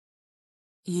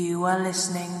You are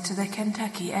listening to the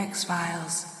Kentucky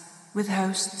X-Files with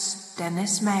hosts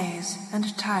Dennis Mays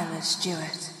and Tyler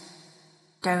Stewart.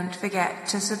 Don't forget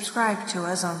to subscribe to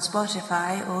us on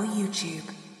Spotify or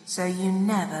YouTube so you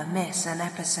never miss an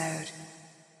episode.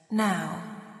 Now,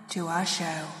 to our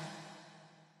show.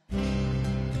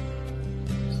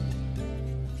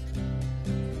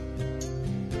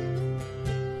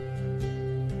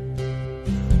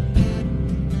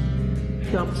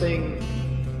 Something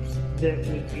that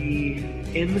would be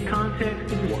in the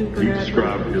context of the supernatural. He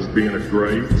described it as being a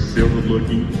gray,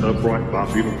 silver-looking, upright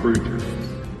bipedal creature,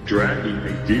 dragging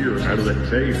a deer out of that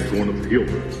cave and going up the hill.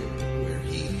 Where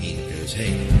he goes,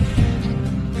 hey,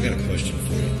 I got a question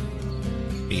for you.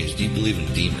 He goes, do you believe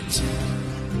in demons?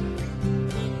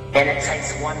 And it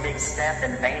takes one big step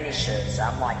and vanishes.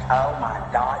 I'm like, oh my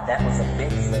God, that was a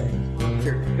Bigfoot.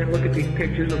 And look at these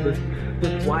pictures of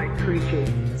this white creature.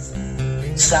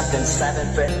 Something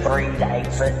 7'3" to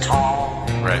 8 foot tall.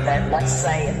 Right. That, let's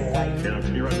say it like. And I'll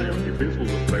tell you right now, if this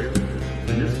was a bear,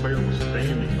 then this bear was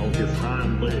standing on his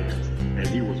hind legs and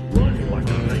he was running like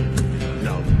a man.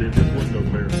 No, this wasn't no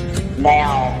bear.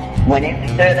 Now, when it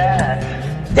stood up,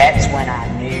 that's when I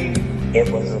knew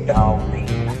it was a dog man.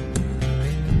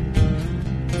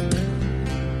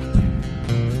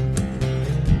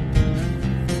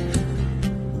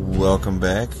 Welcome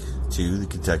back to the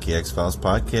Kentucky X-Files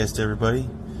podcast, everybody.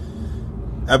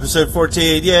 Episode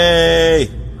 14, yay!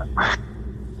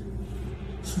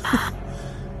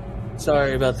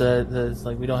 Sorry about the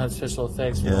like we don't have special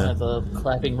effects. We don't have the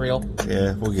clapping reel.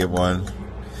 Yeah, we'll get one.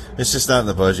 It's just not in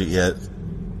the budget yet.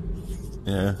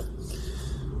 Yeah.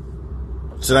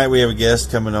 Tonight we have a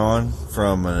guest coming on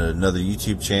from another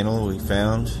YouTube channel we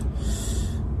found,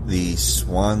 the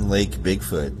Swan Lake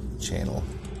Bigfoot channel,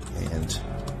 and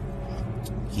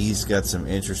he's got some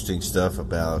interesting stuff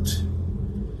about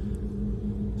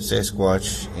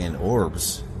Sasquatch and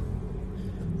orbs.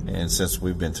 And since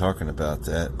we've been talking about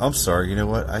that, I'm sorry, you know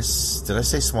what? Did I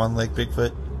say Swan Lake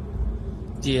Bigfoot?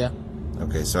 Yeah.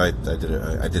 Okay, so I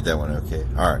did that one okay.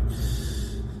 All right.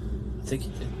 I think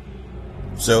you did.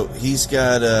 So he's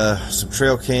got some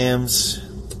trail cams,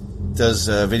 does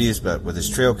videos with his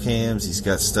trail cams. He's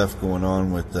got stuff going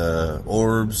on with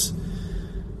orbs.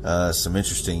 Some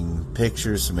interesting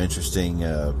pictures, some interesting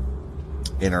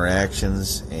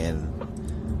interactions, and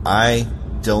I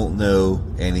don't know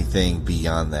anything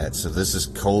beyond that. So this is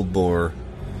cold bore.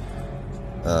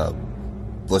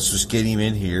 Let's just get him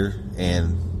in here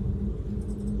and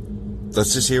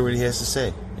let's just hear what he has to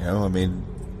say. You know, I mean,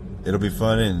 it'll be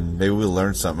fun and maybe we'll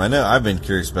learn something. I know I've been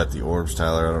curious about the orbs,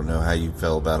 Tyler. I don't know how you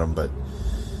felt about them, but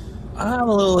I'm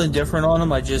a little indifferent on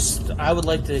them. I would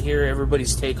like to hear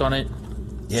everybody's take on it.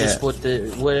 yeah. Just what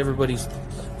everybody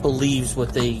believes,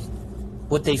 what they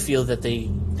feel that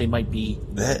they might be.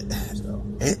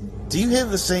 Do you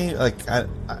have the same, like, I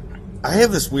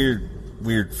have this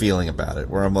weird feeling about it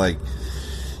where I'm like,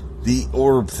 the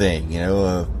orb thing, you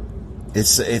know,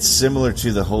 it's similar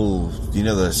to the whole, you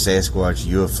know, the Sasquatch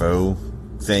UFO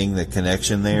thing, the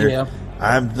connection there. Yeah.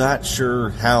 I'm not sure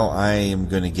how I am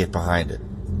going to get behind it.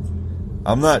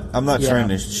 I'm not trying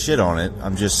to shit on it.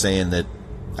 I'm just saying that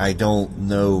I don't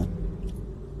know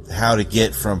how to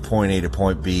get from point A to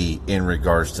point B in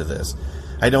regards to this.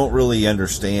 I don't really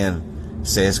understand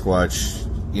Sasquatch,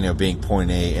 you know, being point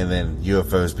A and then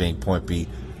UFOs being point B.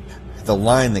 The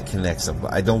line that connects them,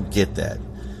 I don't get that.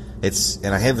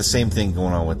 And I have the same thing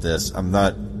going on with this. I'm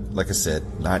not, like I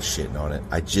said, not shitting on it.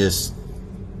 I just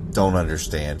don't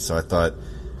understand. So I thought,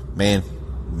 man,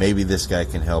 maybe this guy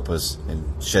can help us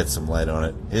and shed some light on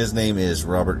it. His name is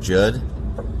Robert Judd,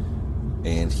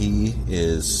 and he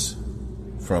is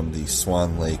from the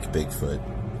Swan Lake Bigfoot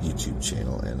YouTube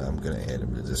channel, and I'm going to add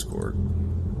him to Discord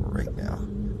right now.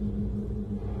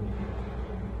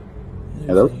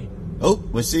 Hello? Oh,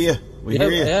 we see you. We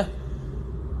hear you. Yeah.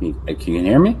 Can you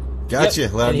hear me? Gotcha,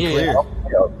 Yep, loud and can hear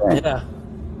clear. Okay. Yeah.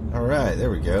 All right,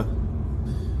 there we go.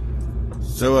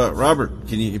 So, Robert,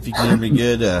 if you can hear me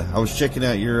good, I was checking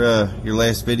out your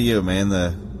last video, man.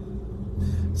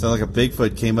 Sounded like a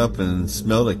Bigfoot came up and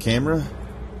smelled a camera.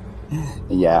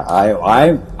 Yeah,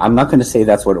 I'm not going to say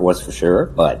that's what it was for sure,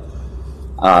 but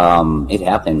it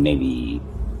happened maybe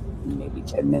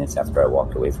 10 minutes after I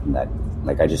walked away from that.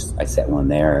 Like I set one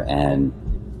there, and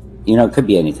you know, it could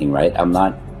be anything, right? A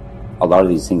lot of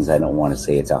these things I don't want to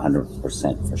say it's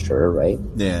 100% for sure, right?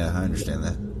 Yeah, I understand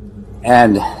that.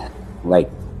 And like,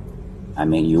 I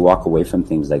mean, you walk away from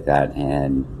things like that,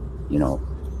 and you know,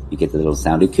 you get the little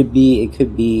sound. It could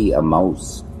be a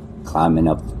mouse climbing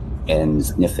up and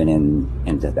sniffing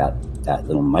into that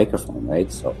little microphone,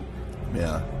 right? So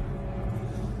yeah,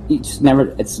 you just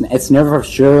never. It's never for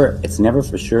sure. It's never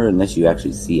for sure unless you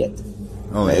actually see it.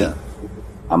 Oh right? yeah.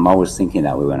 I'm always thinking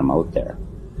that way when I'm out there.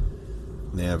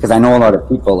 Yeah. Because I know a lot of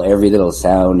people. Every little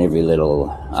sound, every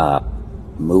little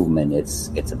movement, it's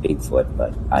a Bigfoot.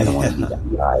 But I don't want to be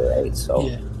that guy, right? So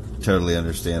totally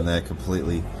understand that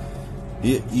completely.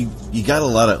 You got a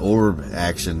lot of orb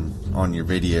action on your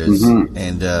videos,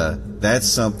 and that's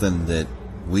something that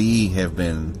we have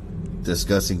been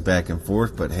discussing back and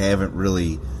forth, but haven't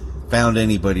really found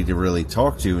anybody to really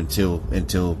talk to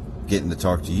until getting to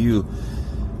talk to you.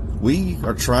 We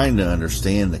are trying to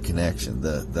understand the connection.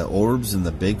 The orbs and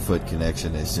the Bigfoot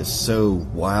connection is just so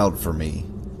wild for me.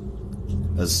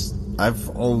 As I've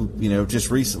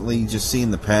just recently just seen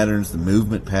the patterns, the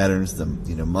movement patterns, the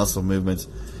muscle movements.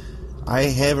 I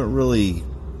haven't really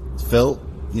felt,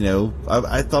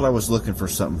 I thought I was looking for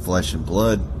something flesh and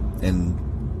blood, and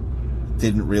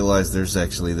didn't realize there's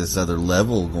actually this other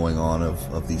level going on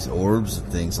of these orbs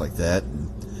and things like that.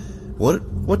 And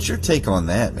what's your take on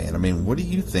that, man? I mean, what do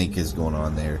you think is going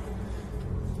on there?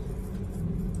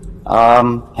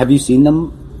 Have you seen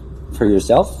them for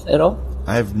yourself at all?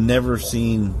 I've never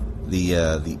seen the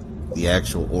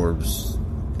actual orbs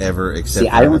ever,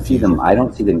 except I don't see them. I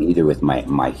don't see them either with my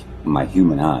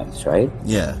human eyes, right?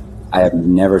 Yeah. I have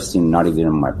never seen, not even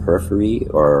on my periphery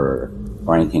or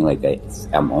anything like that.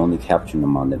 I'm only capturing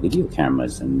them on the video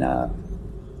cameras and the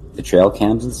trail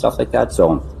cams and stuff like that.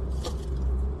 So,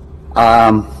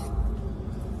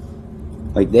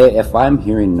 if I'm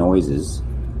hearing noises,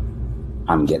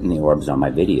 I'm getting the orbs on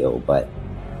my video.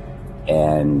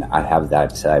 And I have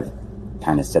that. I've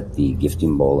kind of set the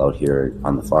gifting bowl out here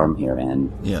on the farm here,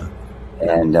 and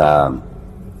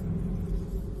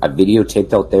I've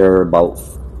videotaped out there about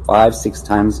 5-6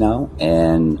 times now,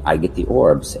 and I get the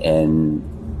orbs. And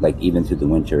like even through the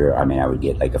winter, I mean, I would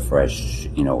get like a fresh,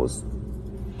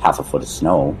 half a foot of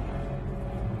snow,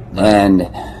 and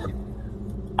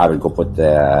I would go put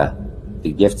the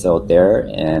gifts out there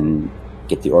and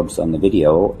get the orbs on the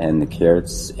video, and the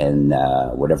carrots and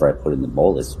whatever I put in the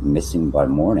bowl is missing by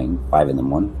morning, 5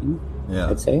 a.m.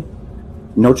 I'd say.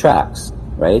 No tracks,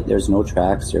 right? There's no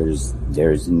tracks.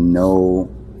 There's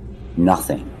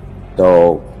nothing.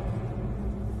 So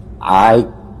I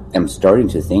am starting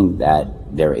to think that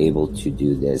they're able to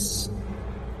do this.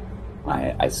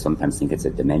 I sometimes think it's a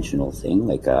dimensional thing,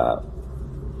 like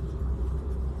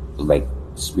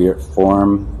spirit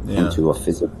form into a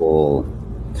physical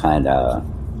kind of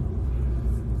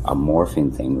a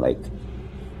morphing thing. Like,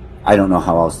 I don't know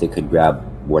how else they could grab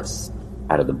what's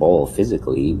out of the bowl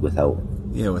physically without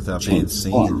being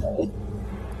seen. Form, right?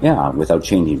 Yeah, without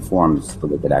changing forms, so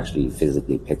they could actually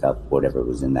physically pick up whatever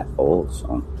was in that bowl.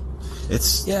 So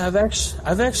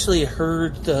I've actually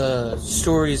heard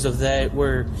stories of that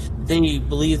where they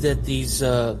believe that these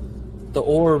the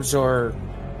orbs are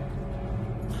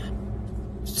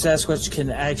Sasquatch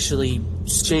can actually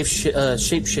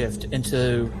shapeshift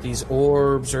into these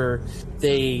orbs, or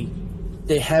they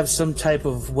have some type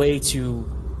of way to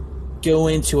go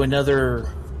into another,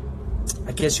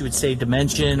 I guess you would say,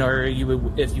 dimension, or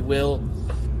if you will.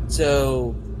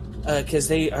 So,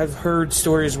 because I've heard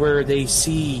stories where they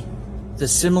see the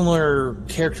similar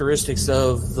characteristics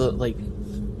of the, like,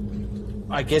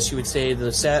 I guess you would say the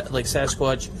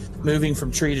Sasquatch moving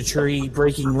from tree to tree,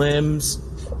 breaking limbs,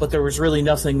 but there was really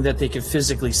nothing that they could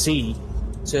physically see.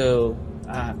 So,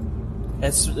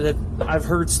 I've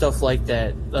heard stuff like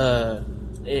that.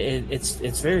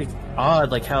 It's very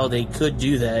odd, like how they could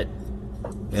do that.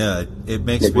 Yeah, it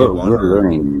makes me wonder.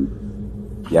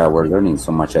 We're learning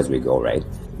so much as we go, right?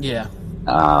 Yeah.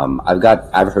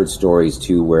 I've heard stories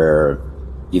too where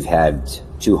you've had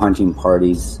 2 hunting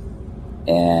parties,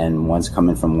 and one's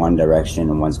coming from one direction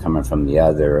and one's coming from the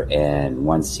other, and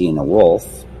one's seeing a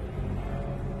wolf,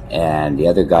 and the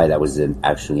other guy that was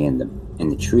actually in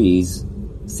the trees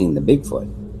seeing the Bigfoot,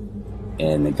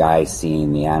 and the guy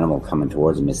seeing the animal coming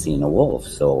towards him is seeing a wolf.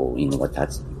 So I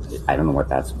don't know what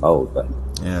that's about, but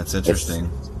yeah, it's interesting.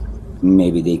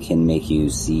 Maybe they can make you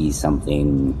see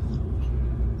something,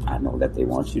 I don't know, that they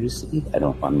want you to see.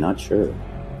 I'm not sure.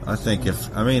 I think if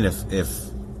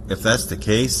that's the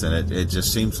case, then it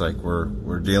just seems like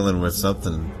we're dealing with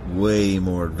something way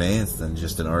more advanced than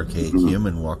just an archaic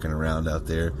human walking around out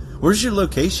there. Where's your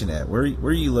location at? Where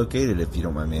are you located, if you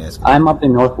don't mind me asking? I'm up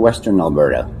in northwestern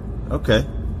Alberta. Okay.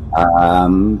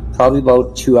 Probably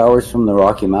about 2 hours from the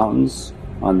Rocky Mountains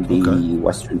on the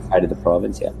western side of the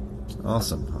province. Yeah.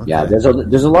 Awesome. Okay. Yeah, there's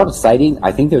a lot of sighting.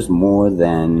 I think there's more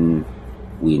than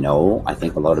we know. I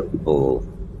think a lot of people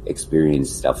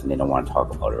experience stuff and they don't want to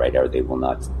talk about it, right? Or they will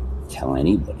not tell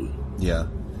anybody. Yeah.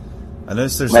 I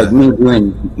noticed there's like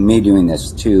me doing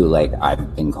this too. Like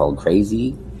I've been called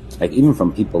crazy, like even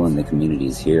from people in the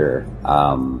communities here.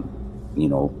 You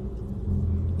know,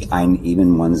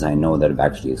 even ones I know that have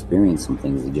actually experienced some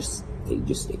things, they just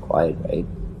stay quiet, right?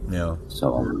 Yeah.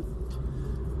 So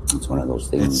it's one of those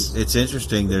things. It's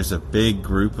interesting. There's a big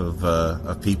group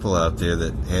of people out there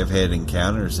that have had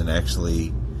encounters and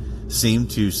actually seem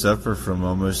to suffer from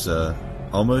almost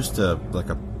like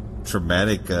a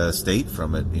traumatic state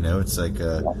from it. You know, it's like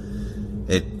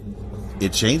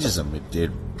it changes them.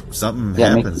 Something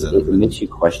happens. It makes you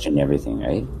question everything,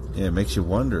 right? Yeah, it makes you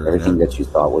wonder. Everything that you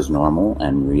thought was normal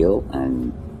and real,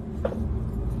 and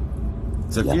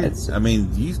so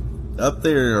you up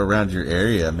there around your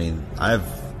area. I mean,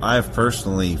 I've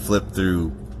personally flipped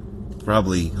through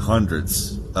probably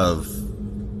hundreds of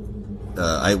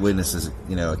eyewitnesses,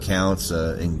 accounts,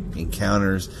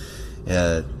 encounters,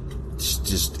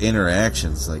 just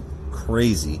interactions like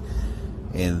crazy,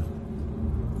 and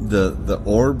the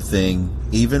orb thing.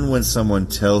 Even when someone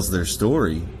tells their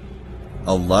story,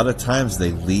 a lot of times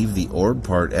they leave the orb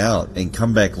part out and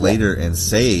come back later and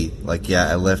say, like, yeah,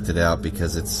 I left it out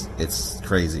because it's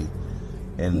crazy.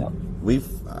 And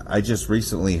I just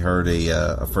recently heard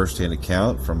a first-hand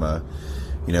account from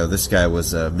this guy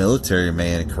was a military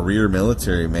man, a career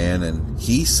military man, and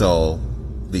he saw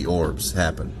the orbs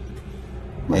happen.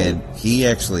 And he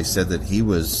actually said that he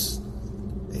was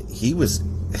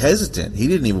hesitant. He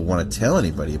didn't even want to tell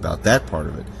anybody about that part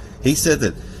of it. He said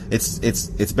that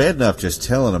it's bad enough just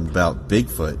telling them about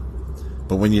Bigfoot,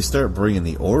 but when you start bringing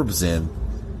the orbs in,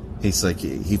 he's like,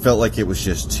 he felt like it was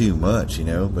just too much,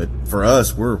 But for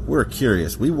us, we're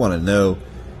curious. We want to know.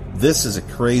 This is a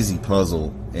crazy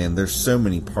puzzle, and there's so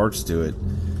many parts to it.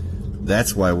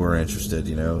 That's why we're interested,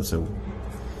 So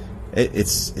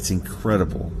it's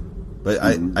incredible. But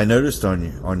I noticed on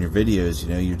your videos,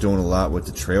 you're doing a lot with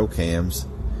the trail cams,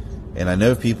 and I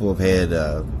know people have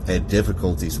had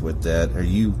difficulties with that.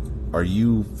 Are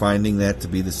you finding that to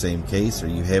be the same case? Are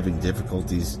you having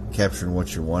difficulties capturing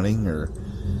what you're wanting, or?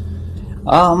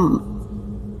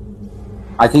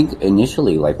 I think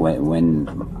initially, like when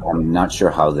I'm not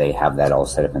sure how they have that all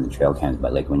set up in the trail cams,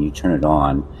 but like when you turn it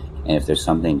on, and if there's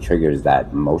something triggers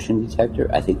that motion detector,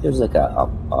 I think there's like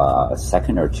a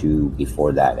second or two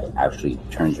before that it actually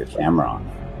turns your camera on.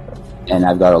 And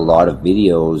I've got a lot of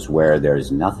videos where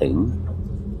there's nothing.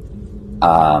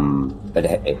 But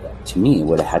to me, it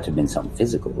would have had to have been something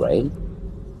physical, right?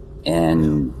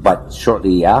 But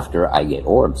shortly after, I get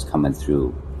orbs coming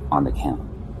through on the cam,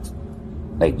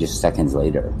 like just seconds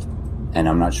later. And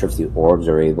I'm not sure if the orbs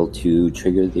are able to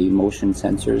trigger the motion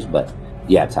sensors, but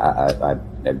yeah,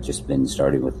 I've just been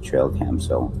starting with the trail cam,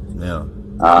 so. Yeah.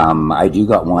 I do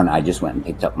got one. I just went and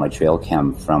picked up my trail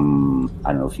cam from,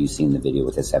 I don't know if you've seen the video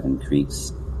with the Seven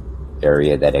Creeks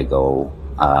area that I go,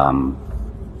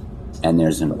 and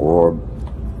there's an orb.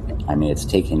 I mean, it's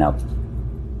taking up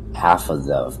half of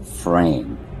the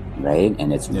frame, right?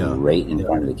 And it's right in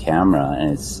front of the camera,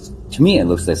 and to me, it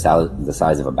looks the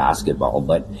size of a basketball,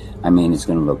 but I mean, it's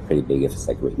going to look pretty big if it's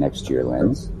like right next to your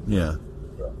lens. Yeah.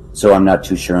 So I'm not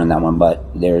too sure on that one, but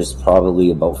there's probably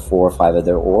about 4 or 5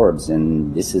 other orbs,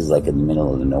 and this is like in the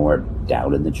middle of the nowhere,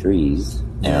 down in the trees.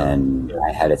 Yeah. And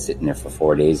I had it sitting there for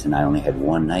 4 days, and I only had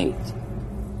one night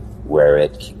where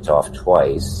it kicked off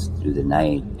twice through the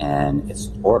night, and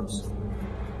it's orbs.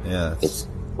 Yeah. It's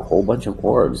a whole bunch of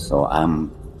orbs. So I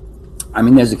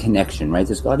mean, there's a connection, right?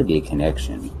 There's got to be a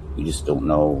connection. You just don't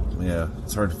know. Yeah,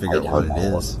 it's hard to figure out what it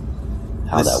is.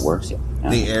 How that works. Yeah.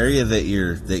 The area that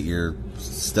you're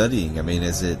studying, I mean,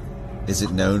 is it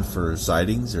known for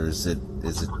sightings, or is it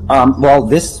it's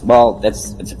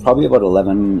probably about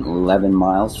 11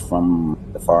 miles from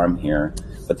the farm here,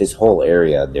 but this whole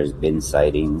area, there's been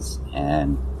sightings,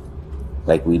 and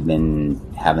like we've been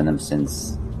having them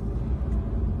since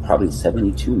probably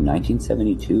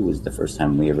 1972 was the first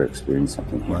time we ever experienced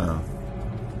something here. Wow.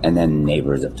 And then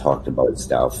neighbors have talked about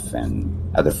stuff, and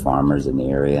other farmers in the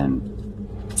area, and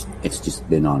it's just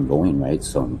been ongoing, right?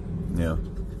 So yeah.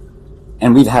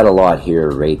 And we've had a lot here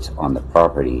right on the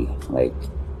property. Like,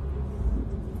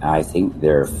 I think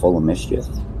they're full of mischief.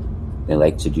 They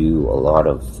like to do a lot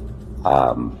of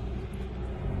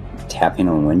tapping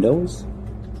on windows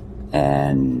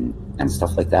and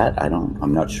stuff like that.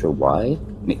 I'm not sure why.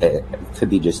 It could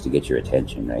be just to get your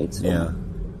attention, right? So,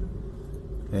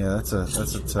 yeah, that's a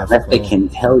tough. Unless they can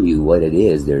tell you what it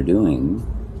is they're doing,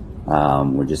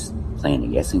 we're just playing a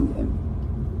guessing game.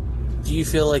 Do you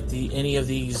feel like any of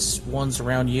these ones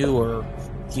around you, or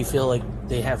do you feel like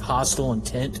they have hostile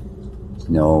intent?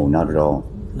 No, not at all.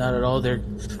 Not at all. They're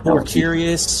more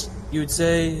curious, you would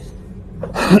say.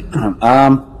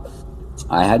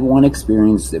 I had one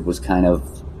experience that was kind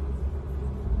of,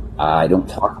 I don't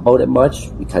talk about it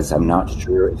much because I'm not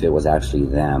sure if it was actually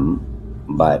them,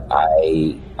 but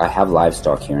I have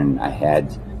livestock here, and I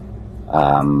had,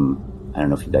 I don't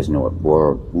know if you guys know what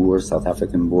boer South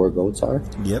African boer goats are.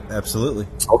 Yep, absolutely.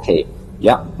 Okay,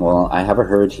 yeah. Well, I have a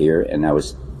herd here, and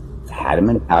had them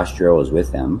in a pasture. I was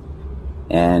with them,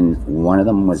 and one of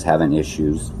them was having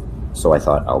issues. So I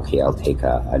thought, okay, I'll take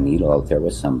a needle out there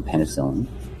with some penicillin,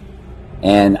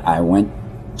 and I went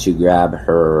to grab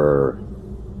her.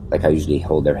 Like I usually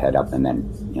hold their head up, and then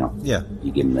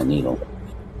you give them the needle.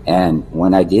 And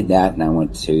when I did that, and I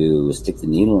went to stick the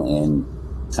needle in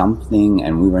something,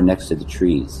 and we were next to the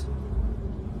trees.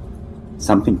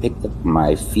 Something picked up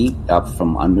my feet up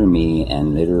from under me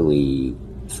and literally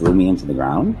threw me into the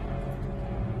ground.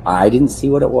 I didn't see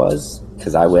what it was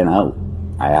because I went out.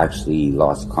 I actually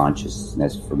lost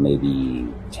consciousness for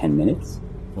maybe 10 minutes.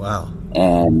 Wow.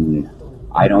 And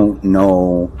I don't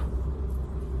know.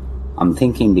 I'm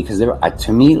thinking because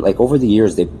to me, like over the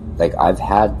years, I've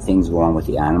had things go on with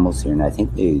the animals here, and I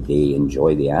think they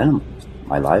enjoy the animals,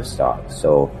 my livestock.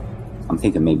 So I'm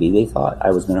thinking maybe they thought I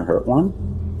was going to hurt one.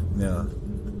 Yeah.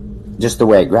 Just the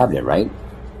way I grabbed it, right?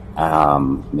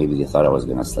 Maybe they thought I was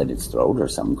going to slit its throat or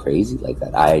something crazy like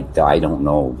that. I don't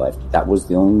know, but that was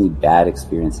the only bad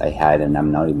experience I had, and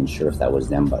I'm not even sure if that was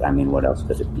them, but I mean, what else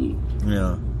could it be?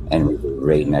 Yeah. And we were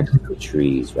right next to the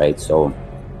trees, right? So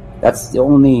that's the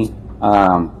only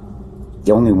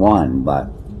one, but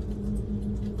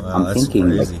wow, I'm that's thinking,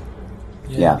 crazy.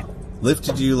 Yeah.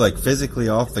 Lifted you like physically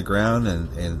off the ground,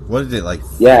 and what did it like?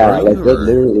 Yeah, like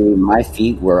literally, my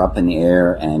feet were up in the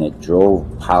air, and it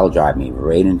pile drive me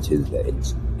right into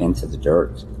the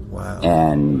dirt. Wow!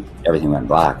 And everything went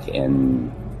black,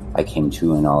 and I came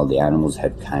to, and all the animals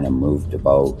had kind of moved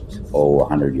about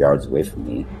 100 yards away from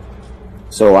me.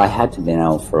 So I had to been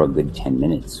out for a good 10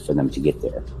 minutes for them to get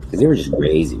there because they were just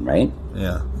grazing, right?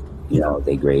 Yeah.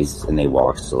 They graze and they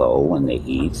walk slow and they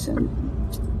eat, and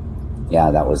yeah,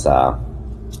 that was a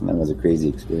crazy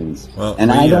experience. Well,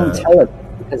 and I don't tell it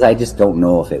because I just don't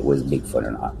know if it was Bigfoot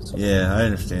or not. So. Yeah, I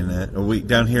understand that. We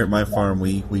down here at my farm,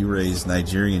 we raise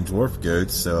Nigerian dwarf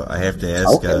goats, so I have to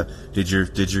ask: did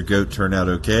your goat turn out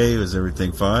okay? Was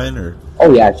everything fine? Or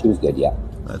oh yeah, she was good. Yeah,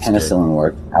 that's penicillin good.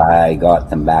 Worked. I got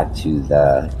them back to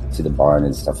the barn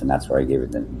and stuff, and that's where I gave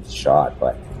it the shot.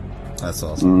 But that's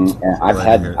awesome. And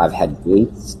I've had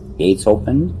gates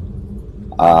opened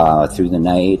through the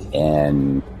night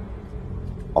and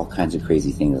all kinds of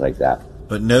crazy things like that.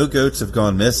 But no goats have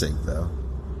gone missing, though.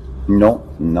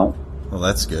 No. Well,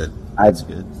 that's good. That's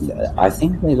good. I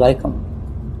think they like them.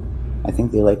 I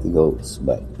think they like the goats,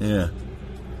 but yeah,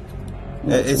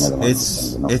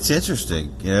 it's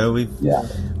interesting.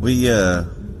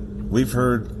 We've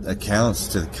heard accounts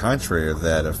to the contrary of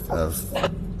that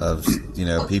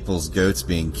of people's goats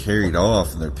being carried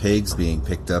off and their pigs being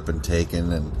picked up and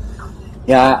taken, and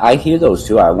yeah, I hear those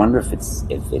too. I wonder if it's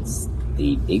the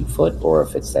Bigfoot or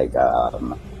if it's like a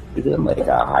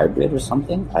hybrid or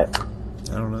something. I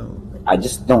don't know. I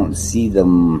just don't see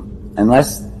them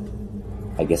unless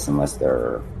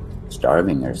they're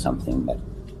starving or something. But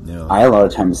I a lot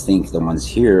of times think the ones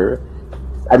here,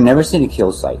 I've never seen a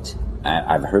kill site.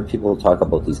 I've heard people talk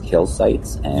about these kill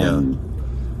sites, and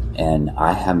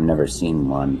I have never seen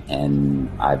one. And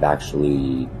I've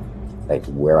actually, like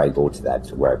where I go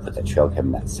to where I put that trail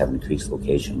cam, that Seven Creeks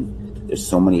location, there's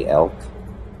so many elk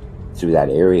through that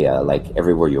area. Like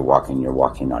everywhere you're walking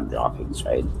on droppings,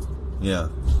 right? Yeah.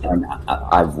 And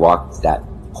I've walked that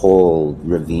whole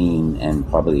ravine and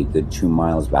probably a good 2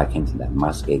 miles back into that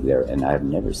muskeg there, and I've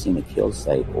never seen a kill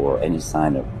site or any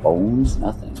sign of bones,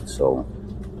 nothing. So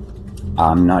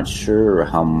I'm not sure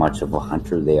how much of a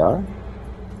hunter they are.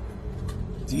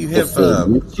 Do you have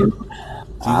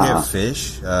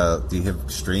fish? Do you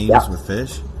have streams with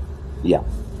fish? Yeah.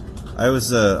 I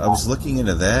was looking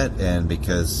into that, and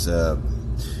because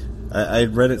I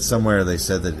read it somewhere, they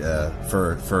said that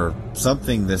for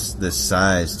something this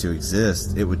size to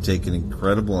exist, it would take an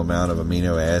incredible amount of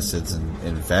amino acids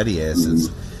and fatty acids,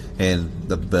 and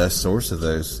the best source of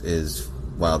those is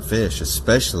wild fish,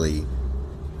 especially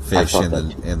fish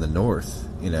in the north,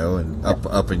 and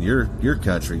up in your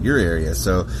country, your area.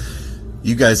 So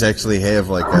you guys actually have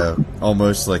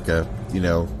almost like a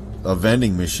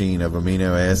vending machine of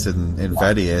amino acid and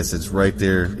fatty acids right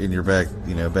there in your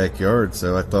backyard.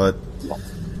 So I thought,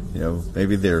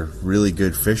 maybe they're really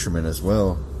good fishermen as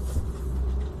well.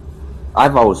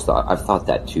 I've thought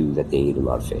that too, that they eat a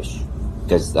lot of fish,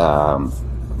 because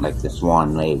like the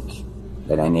Swan Lake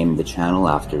that I named the channel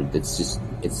after,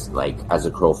 it's like as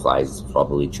a crow flies, it's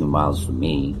probably 2 miles from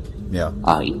me,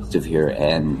 east of here,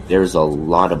 and there's a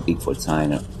lot of Bigfoot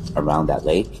sign around that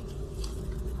lake.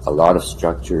 A lot of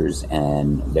structures,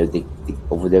 and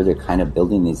over there they're kind of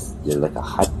building these. They're like a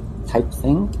hut type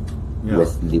thing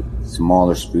with the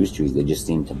smaller spruce trees. They just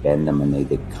seem to bend them, and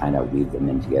they kind of weave them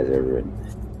in together.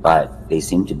 But they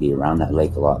seem to be around that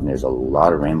lake a lot, and there's a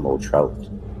lot of rainbow trout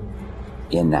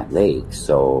in that lake.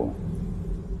 So,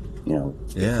 it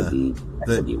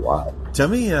could be why. Tell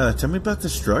me about the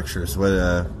structures. What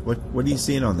are you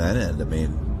seeing on that end? I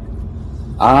mean,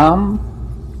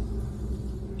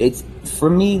 it's for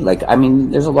me,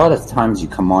 there's a lot of times you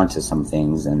come onto some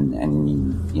things and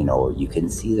you can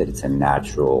see that it's a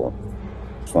natural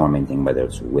forming thing, whether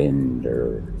it's wind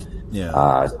or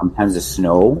sometimes the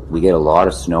snow. We get a lot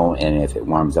of snow, and if it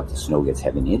warms up, the snow gets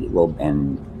heavy, and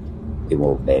it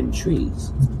will bend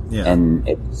trees. Yeah. And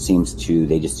they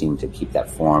just seem to keep that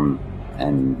form,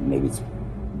 and maybe it's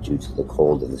due to the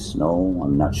cold of the snow.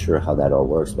 I'm not sure how that all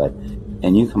works,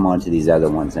 and you come onto these other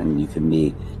ones, and you can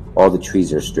be, all the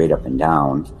trees are straight up and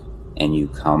down, and you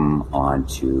come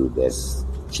onto this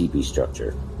teepee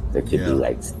structure. There could be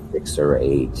like 6 or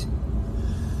 8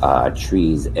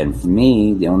 trees, and for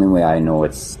me, the only way I know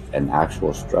it's an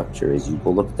actual structure is you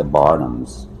go look at the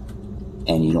bottoms,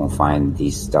 and you don't find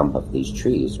the stump of these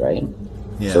trees, right?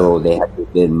 Yeah. So they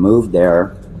have been moved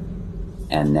there,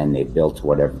 and then they built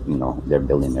whatever, they're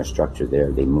building their structure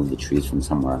there. They moved the trees from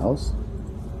somewhere else,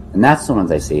 and that's the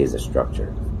ones I say is a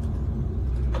structure.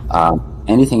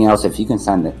 Anything else, if you can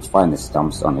find the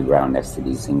stumps on the ground next to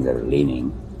these things that are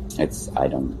leaning, I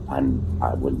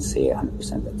wouldn't say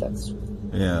 100% that that's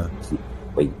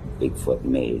Bigfoot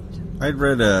made. I'd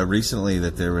read recently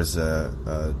that there was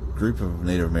a group of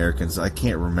Native Americans. I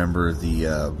can't remember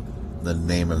the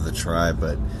name of the tribe,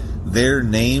 but their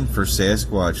name for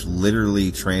Sasquatch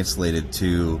literally translated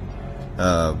to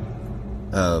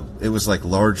it was like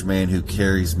large man who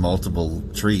carries multiple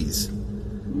trees.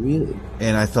 Really?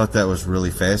 And I thought that was really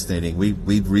fascinating.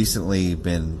 We've recently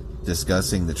been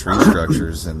discussing the tree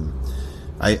structures, and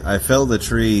I felled a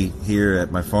tree here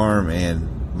at my farm, and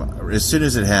as soon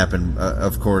as it happened,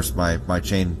 of course, my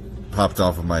chain popped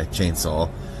off of my chainsaw.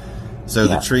 So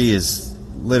the tree is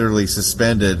literally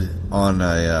suspended on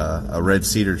a red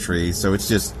cedar tree. So it's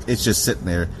just sitting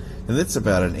there, and it's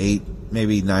about an 8,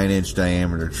 maybe 9-inch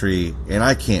diameter tree, and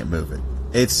I can't move it.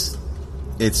 It's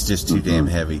just too damn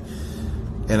heavy.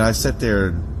 And I sat there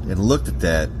and looked at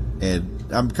that, and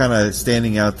I'm kind of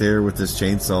standing out there with this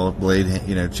chainsaw blade,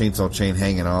 chainsaw chain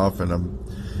hanging off, and I'm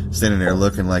standing there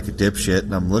looking like a dipshit,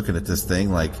 and I'm looking at this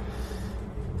thing like,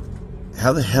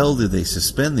 how the hell do they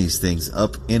suspend these things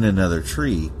up in another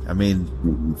tree? I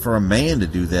mean, for a man to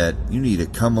do that, you need to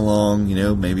come along,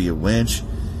 maybe a winch,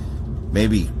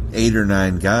 maybe 8 or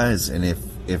 9 guys, and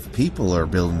if people are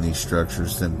building these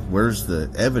structures, then where's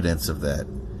the evidence of that?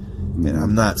 And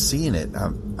I'm not seeing it.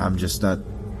 I'm just not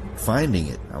finding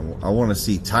it. I want to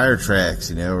see tire tracks,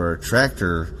 or a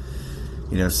tractor,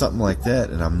 something like that,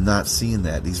 and I'm not seeing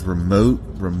that. These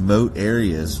remote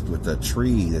areas with a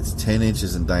tree that's 10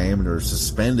 inches in diameter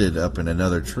suspended up in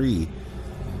another tree,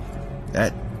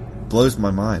 that blows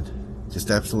my mind. Just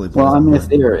absolutely blows my mind. If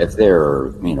they're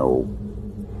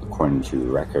according to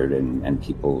record and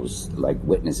people's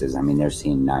witnesses, they're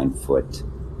seeing 9 foot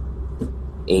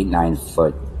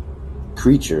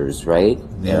creatures, right?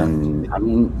 Yeah.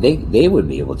 And they would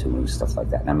be able to move stuff like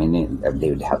that. They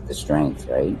would have the strength,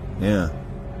 right? Yeah.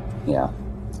 Yeah.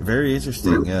 Very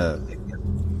interesting.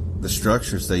 The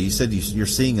structures that you said you're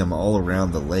seeing them all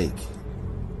around the lake.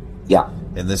 Yeah.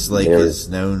 And this lake is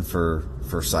known for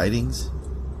sightings,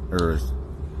 or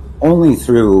only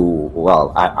through.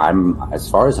 Well, I'm as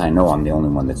far as I know, I'm the only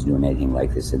one that's doing anything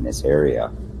like this in this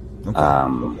area.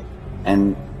 Okay.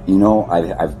 And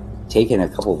I've taken a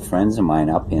couple of friends of mine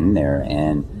up in there,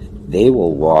 and they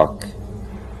will walk.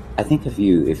 I think if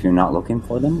you're not looking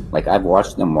for them, I've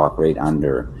watched them walk right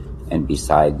under and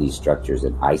beside these structures,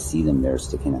 and I see them there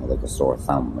sticking out like a sore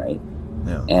thumb, right?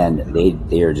 Yeah. And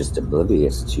they are just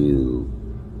oblivious to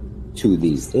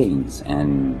these things,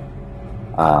 and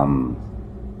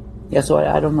so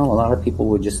I don't know. A lot of people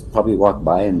would just probably walk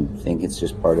by and think it's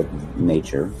just part of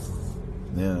nature,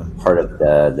 part of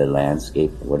the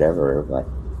landscape, or whatever, but.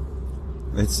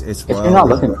 It's if you're not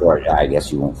looking for it, I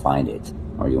guess you won't find it,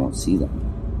 or you won't see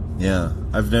them. Yeah,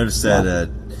 I've noticed that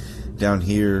down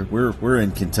here, we're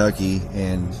in Kentucky,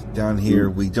 and down here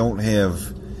we don't have.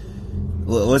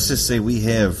 Let's just say we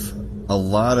have a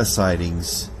lot of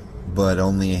sightings, but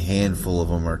only a handful of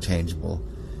them are tangible.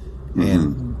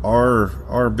 And our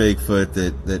Bigfoot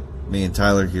that me and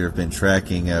Tyler here have been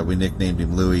tracking, we nicknamed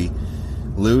him Louie.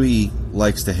 Louie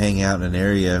likes to hang out in an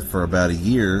area for about a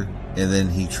year, and then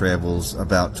he travels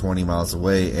about 20 miles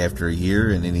away after a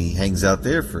year, and then he hangs out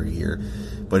there for a year.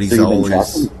 But he's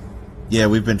always... Yeah,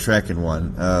 we've been tracking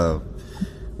one.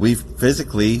 We've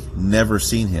physically never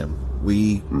seen him.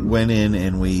 We went in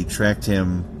and we tracked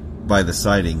him by the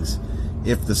sightings.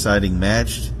 If the sighting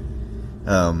matched,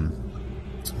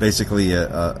 basically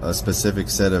a specific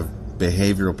set of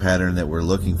behavioral pattern that we're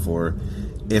looking for,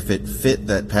 if it fit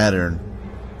that pattern,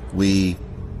 we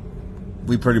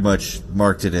pretty much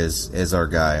marked it as our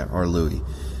guy, our Louis.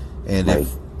 And right.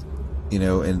 if, you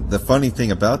know, and the funny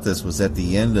thing about this was at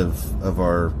the end of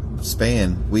our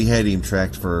span, we had him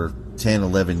tracked for 10,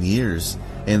 11 years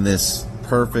in this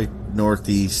perfect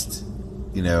northeast,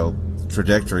 you know,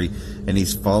 trajectory, and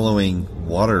he's following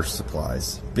water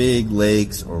supplies, big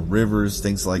lakes or rivers,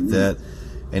 things like that,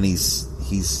 and he's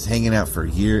hanging out for a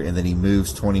year, and then he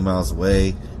moves 20 miles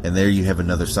away, and there you have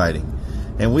another sighting.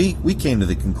 And we came to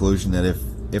the conclusion that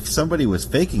if somebody was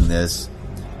faking this,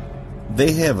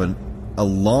 they have a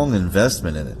long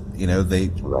investment in it. You know,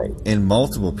 and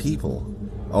multiple people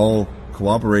all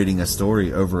corroborating a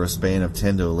story over a span of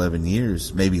 10 to 11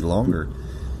 years, maybe longer.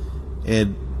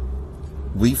 And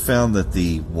we found that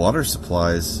the water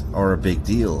supplies are a big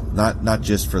deal, not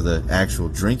just for the actual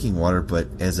drinking water, but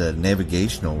as a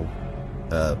navigational,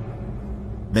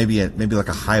 maybe like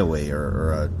a highway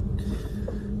or a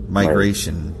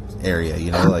migration area.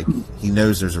 You know, like he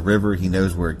knows there's a river, he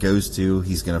knows where it goes to,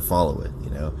 he's going to follow it. You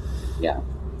know, yeah.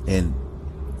 And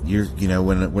you know,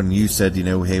 when you said, you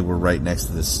know, hey, we're right next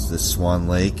to this Swan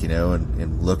Lake, you know,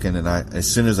 and looking, and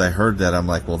as soon as I heard that, I'm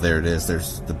like, well, there it is.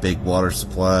 There's the big water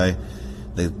supply.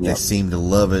 They seem to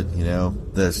love it, you know.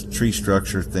 The tree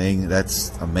structure thing, that's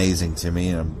amazing to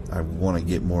me. I want to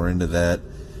get more into that.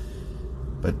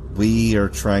 But we are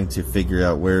trying to figure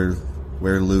out where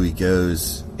Louis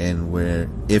goes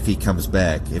and if he comes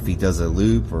back, if he does a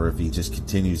loop or if he just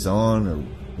continues on, or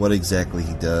what exactly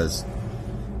he does.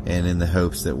 And in the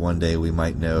hopes that one day we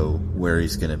might know where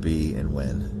he's going to be and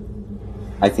when.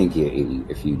 I think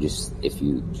if you just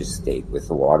stay with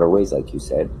the waterways, like you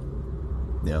said,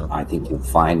 yeah, I think you'll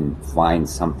find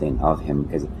something of him,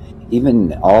 because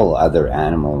even all other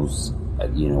animals,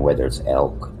 you know, whether it's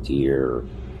elk, deer,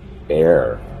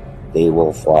 bear, they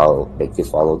will follow. They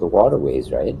follow the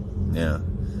waterways, right? Yeah,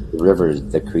 the rivers,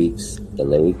 the creeks, the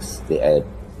lakes.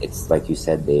 It's like you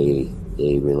said, they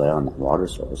rely on the water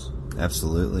source.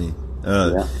 Absolutely.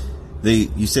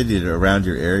 You said that around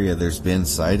your area there's been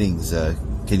sightings.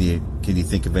 Can you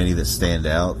think of any that stand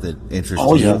out that interest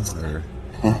you? Yes.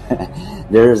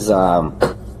 There's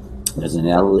an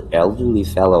elderly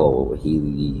fellow.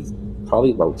 He's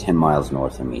probably about 10 miles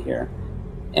north of me here,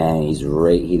 and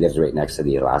he lives right next to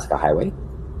the Alaska Highway.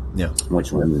 Yeah,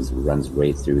 which runs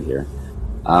right through here.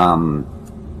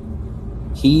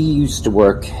 He used to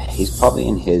work. He's probably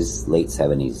in his late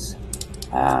 70s.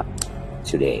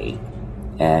 Today,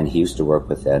 and he used to work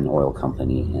with an oil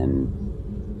company, and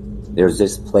there's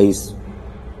this place,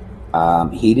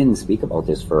 he didn't speak about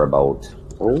this for about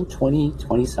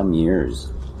 20 some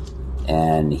years,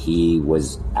 and he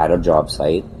was at a job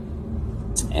site,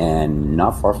 and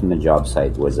not far from the job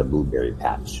site was a blueberry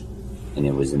patch, and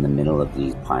it was in the middle of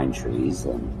these pine trees,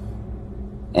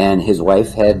 and his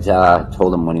wife had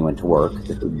told him when he went to work,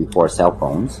 before cell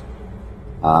phones,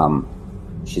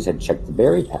 she said, check the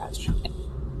berry patch.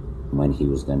 When he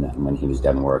was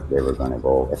done work, they were gonna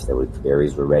go, if the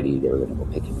berries were ready, they were gonna go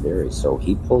picking berries. So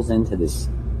he pulls into this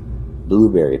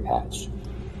blueberry patch,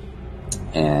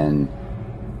 and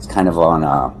it's kind of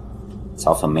it's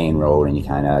off a main road, and you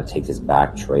kind of take this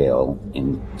back trail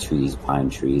into these pine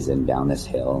trees and down this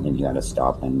hill, and you got to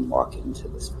stop and walk into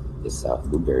this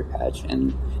blueberry patch.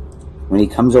 And when he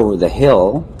comes over the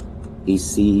hill, he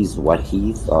sees what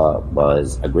he thought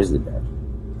was a grizzly bear.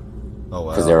 Oh,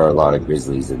 wow. Because there are a lot of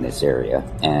grizzlies in this area,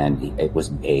 and it was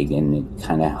big, and it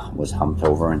kind of was humped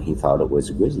over, and he thought it was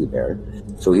a grizzly bear.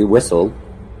 So he whistled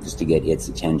just to get its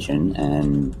attention,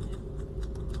 and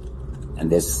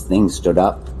this thing stood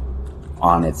up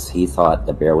on its. He thought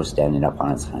the bear was standing up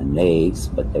on its hind legs,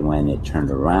 but then when it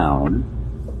turned around,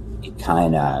 it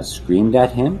kind of screamed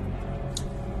at him,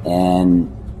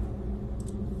 and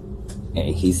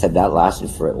he said that lasted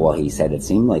he said it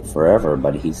seemed like forever,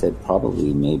 but he said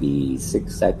probably maybe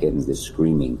 6 seconds, this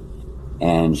screaming.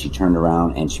 And she turned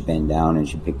around and she bent down and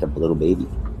she picked up a little baby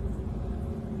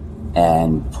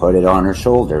and put it on her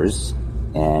shoulders,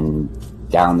 and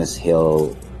down this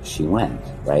hill she went,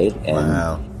 right? And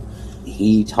wow.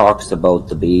 He talks about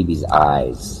the baby's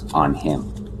eyes on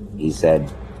him. He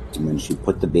said when she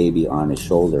put the baby on her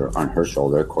shoulder,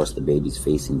 of course the baby's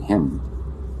facing him,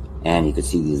 and he could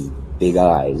see these big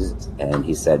eyes, and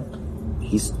he said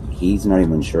he he's not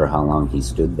even sure how long he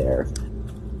stood there.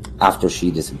 After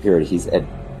she disappeared, he said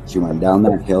she went down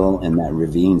that hill and that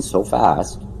ravine so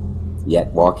fast, yet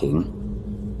walking,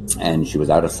 and she was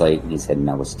out of sight. And he said, and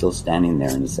I was still standing there,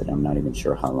 and he said, I'm not even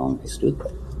sure how long I stood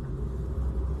there.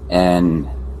 And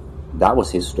that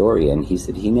was his story, and he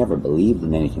said he never believed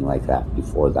in anything like that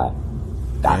before that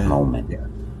moment,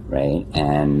 right?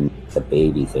 And the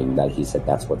baby thing, that he said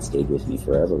that's what stayed with me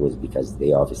forever, was because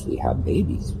they obviously have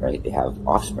babies, right? They have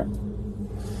offspring.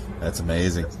 That's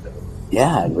amazing.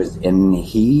 Yeah, it was, and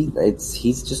he's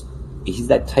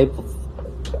that type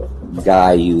of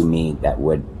guy you meet that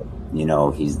would, you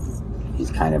know, he's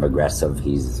kind of aggressive,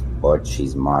 he's butch,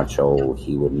 he's macho,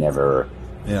 he would never,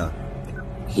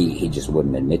 he just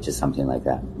wouldn't admit to something like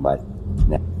that. But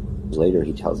later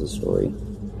he tells a story.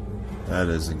 That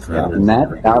is incredible. And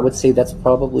that, I would say that's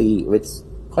probably, it's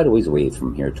quite a ways away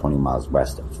from here, 20 miles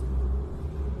west of.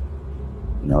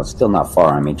 You know, it's still not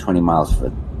far. I mean, 20 miles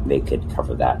they could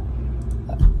cover that.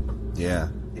 Yeah.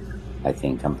 I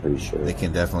think, I'm pretty sure. They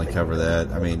can definitely cover that.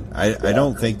 I mean, I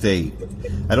don't think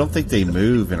they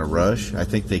move in a rush. I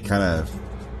think they kind of,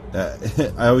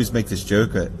 I always make this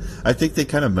joke. I think they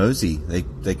kind of mosey.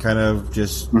 They kind of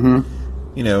just,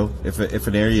 you know, if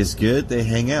an area is good, they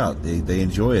hang out. They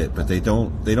enjoy it, but they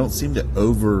don't seem to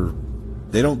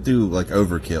they don't do like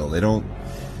overkill.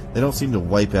 They don't seem to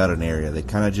wipe out an area. They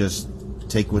kind of just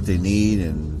take what they need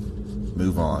and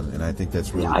move on. And I think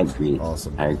that's really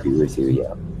awesome. I agree with you.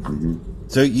 Yeah.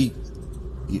 So you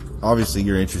obviously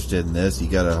you're interested in this. You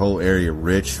got a whole area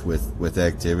rich with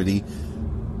activity,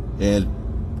 and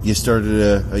you started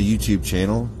a YouTube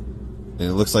channel, and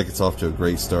it looks like it's off to a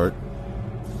great start.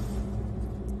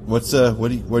 Where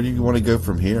do you want to go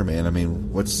from here, man? I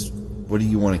mean, what do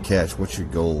you want to catch? What's your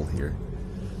goal here?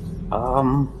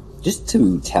 Just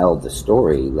to tell the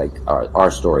story, like our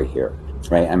story here,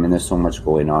 right? I mean, there's so much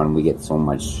going on. We get so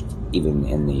much, even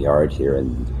in the yard here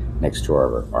and next to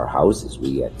our houses,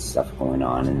 we get stuff going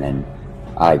on. And then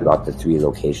I got the 3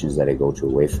 locations that I go to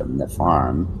away from the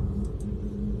farm.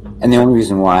 And the only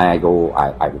reason why I go,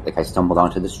 I stumbled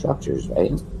onto the structures,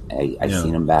 right? I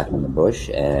seen them back in the bush,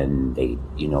 and I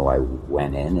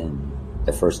went in, and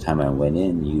the first time I went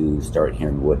in, you start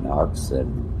hearing wood knocks,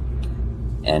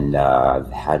 and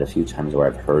I've had a few times where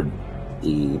I've heard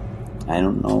I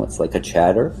don't know, it's like a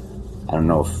chatter. I don't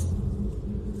know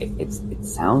if it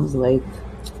sounds like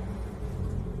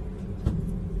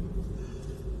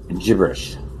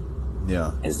gibberish.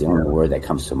 Yeah, is the only word that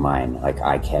comes to mind. Like,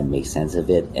 I can't make sense of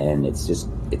it, and it's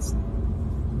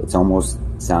almost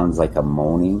sounds like a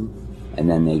moaning, and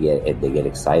then they get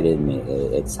excited, and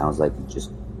it sounds like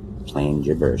just plain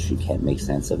gibberish. You can't make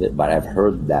sense of it, but I've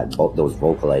heard those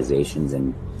vocalizations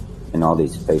in all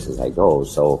these places I go.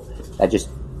 So that just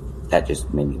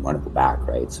made me want to go back,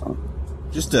 right? So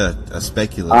just a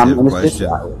speculative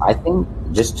question. I think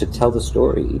just to tell the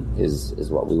story is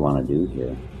what we want to do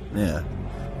here. Yeah.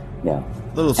 Yeah.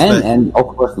 And of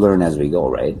course learn as we go,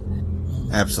 right?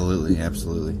 Absolutely.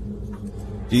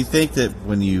 Do you think that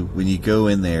when you go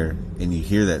in there and you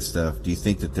hear that stuff, do you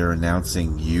think that they're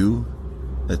announcing you,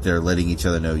 that they're letting each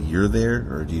other know you're there,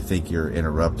 or do you think you're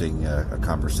interrupting a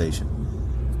conversation?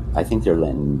 I think they're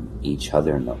letting each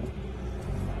other know.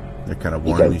 They're kind of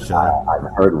warning each other.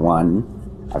 I've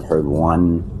heard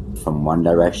one from one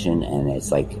direction, and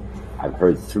it's like I've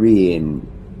heard 3 in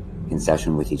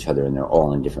session with each other, and they're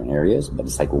all in different areas, but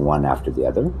it's like one after the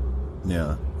other.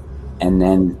 Yeah. And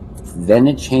then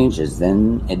it changes.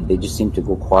 Then they just seem to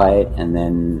go quiet, and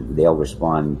then they'll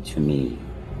respond to me.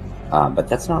 But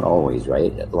that's not always,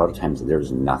 right? A lot of times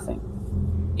there's nothing.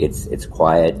 It's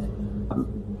quiet.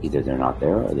 Either they're not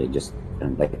there, or they just,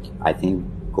 like, I think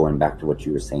going back to what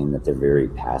you were saying, that they're very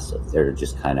passive. They're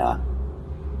just kind of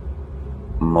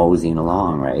moseying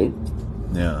along, right?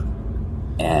 Yeah.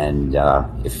 And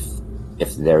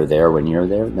if they're there when you're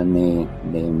there, then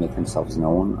they make themselves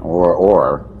known,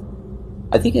 or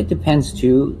I think it depends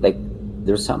too. Like,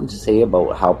 there's something to say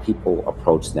about how people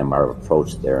approach them or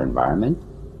approach their environment.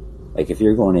 Like, if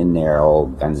you're going in there all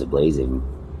guns a-blazing,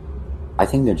 I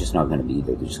think they're just not going to be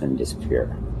there. They're just going to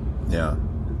disappear. Yeah.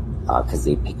 Because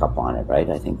they pick up on it, right?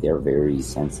 I think they're very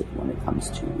sensitive when it comes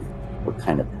to what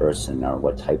kind of person or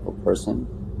what type of person.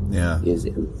 Yeah.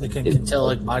 They can tell,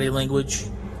 like, body language.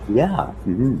 Yeah.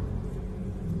 Mm-hmm.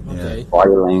 Okay. Yeah.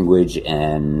 Body language,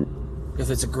 and if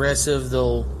it's aggressive,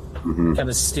 they'll kind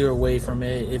of steer away from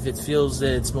it. If it feels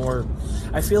that it's more,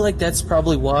 I feel like that's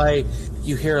probably why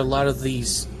you hear a lot of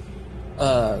these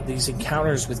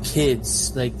encounters with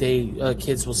kids. Like,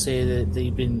 kids will say that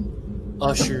they've been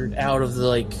ushered out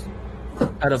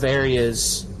of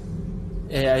areas,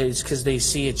 It's because they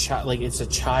see a child, like it's a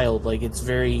child, like it's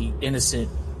very innocent.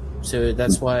 So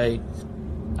that's why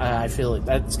I feel like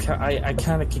I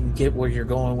kind of can get where you're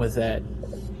going with that.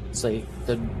 It's like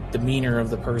the demeanor of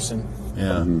the person.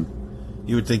 Yeah.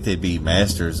 You would think they'd be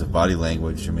masters of body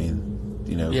language. I mean,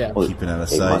 keeping out of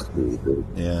sight.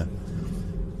 Yeah.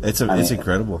 It's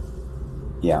incredible.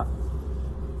 Yeah.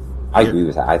 I agree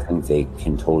with that. I think they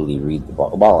can totally read the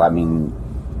body. Well, I mean,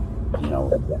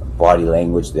 body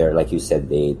language there, like you said,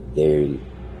 the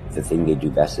thing they do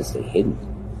best is stay hidden.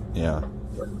 Yeah.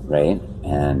 Right?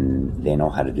 And they know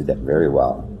how to do that very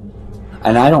well.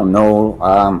 And I don't know,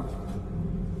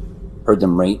 heard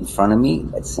them right in front of me.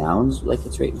 It sounds like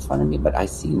it's right in front of me, but I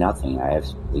see nothing.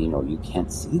 You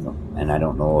can't see them. And I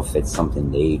don't know if it's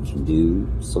something they can do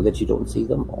so that you don't see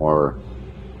them, or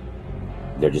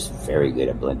they're just very good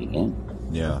at blending in.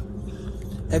 Yeah.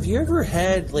 Have you ever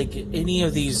had like any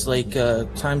of these like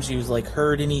times you've like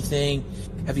heard anything?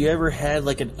 Have you ever had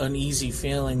like an uneasy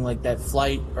feeling, like that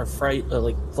flight or fight thing?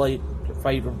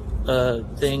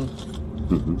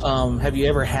 Mm-hmm. Have you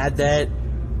ever had that?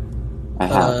 I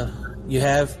have. You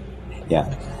have?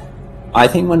 Yeah. I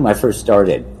think when I first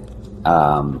started,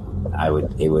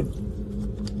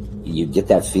 you get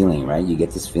that feeling, right? You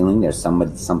get this feeling there's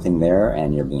something there,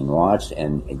 and you're being watched,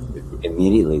 and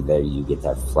immediately there you get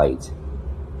that fight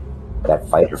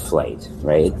or flight,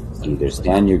 right? Either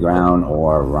stand your ground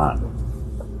or run.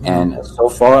 And so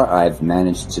far, I've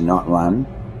managed to not run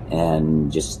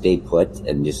and just stay put,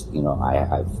 and just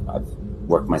I've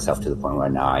worked myself to the point where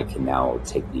now I can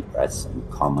take deep breaths and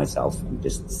calm myself and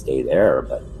just stay there.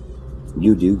 But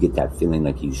you do get that feeling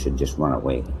like you should just run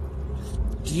away.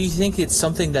 Do you think it's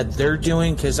something that they're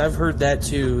doing? Because I've heard that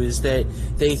too. Is that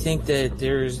they think that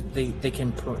they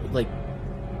can like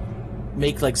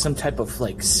make like some type of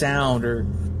like sound,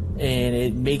 and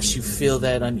it makes you feel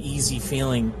that uneasy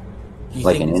feeling. Do you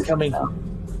like think an it's coming?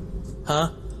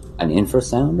 Huh? An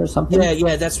infrasound or something?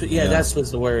 Yeah, that's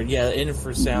the word. Yeah,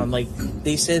 infrasound. Like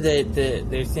they said that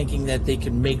they're thinking that they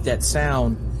can make that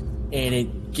sound, and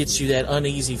it gets you that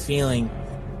uneasy feeling.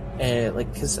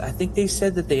 Because I think they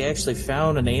said that they actually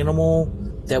found an animal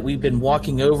that we've been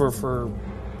walking over for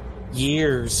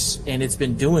years, and it's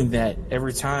been doing that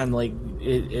every time. Like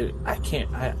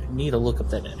I need to look up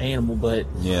that animal, but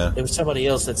yeah, it was somebody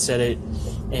else that said it,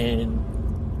 and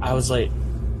I was like,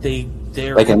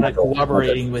 they're like not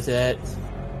cooperating with that.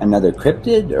 Another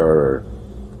cryptid, or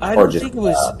I don't think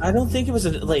it was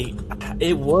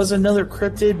it was another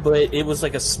cryptid, but it was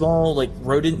like a small like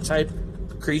rodent type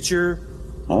creature.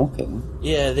 Okay.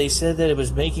 Yeah, they said that it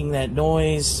was making that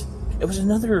noise. It was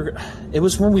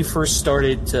when we first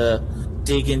started to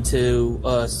dig into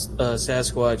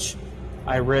Sasquatch.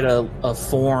 I read a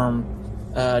forum.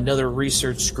 Another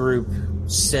research group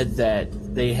said that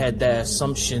they had that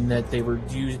assumption that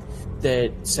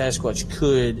that Sasquatch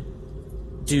could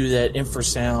do that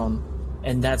infrasound,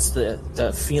 and that's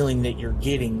the feeling that you're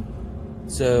getting.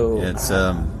 So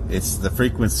it's the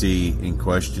frequency in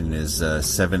question is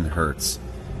 7 hertz.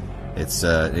 It's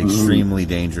an extremely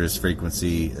dangerous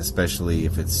frequency, especially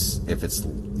if it's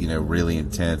really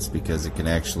intense, because it can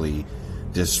actually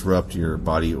disrupt your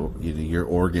body, your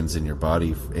organs in your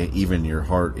body, even your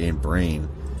heart and brain,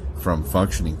 from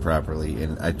functioning properly.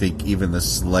 And I think even the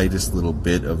slightest little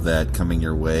bit of that coming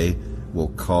your way will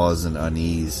cause an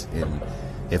unease. And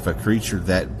if a creature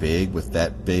that big, with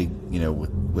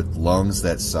lungs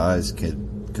that size,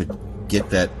 could get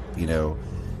that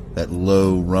that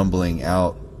low rumbling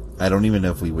out, I don't even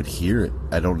know if we would hear it.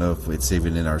 I don't know if it's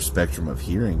even in our spectrum of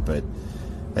hearing, but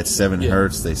at 7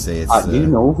 hertz, they say it's... do you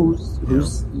know who's...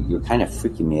 You're kind of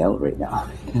freaking me out right now.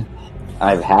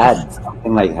 I've had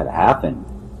something like that happen.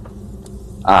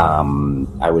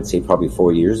 I would say probably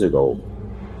 4 years ago,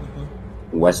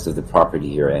 west of the property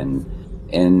here,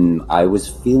 and I was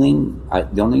feeling...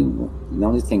 the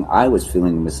only thing I was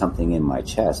feeling was something in my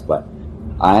chest, but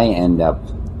I end up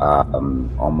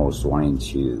almost wanting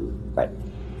to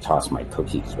toss my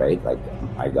cookies, right? Like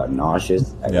I got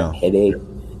nauseous, I got headache,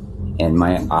 and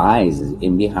my eyes,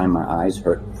 in behind my eyes,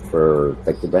 hurt for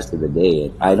like the rest of the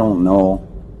day. I didn't know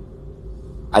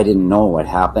what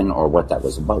happened or what that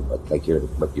was about, but like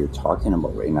what you're talking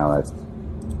about right now, it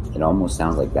almost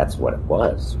sounds like that's what it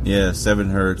was. Yeah,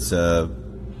 7 hertz.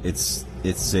 It's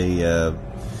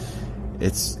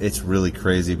really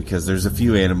crazy, because there's a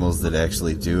few animals that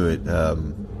actually do it.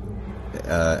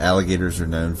 Alligators are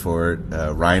known for it.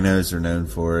 Rhinos are known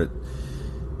for it.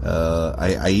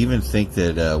 I even think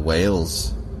that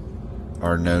whales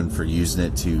are known for using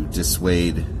it to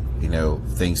dissuade,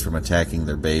 things from attacking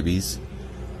their babies.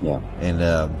 Yeah. And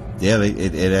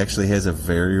it actually has a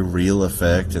very real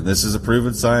effect, and this is a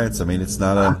proven science. I mean, it's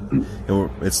not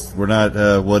we're not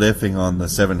what ifing on the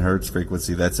 7 hertz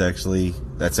frequency. That's actually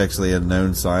a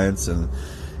known science, and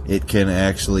it can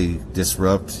actually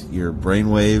disrupt your brain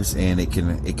waves, and it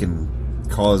can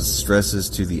cause stresses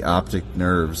to the optic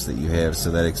nerves that you have.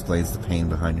 So that explains the pain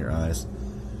behind your eyes.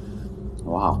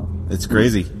 Wow, it's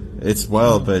crazy. It's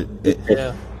wild, but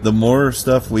the more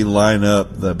stuff we line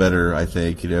up, the better. I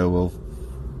think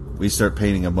we start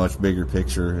painting a much bigger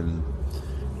picture, and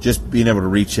just being able to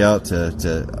reach out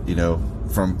to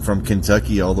from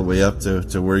Kentucky all the way up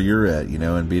to where you're at,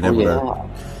 and being able to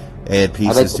add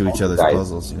pieces to each other's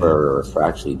puzzles. For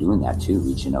actually doing that too,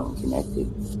 reaching out and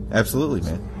connecting. Absolutely,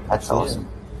 man. That's awesome.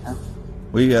 Yeah.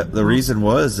 We the reason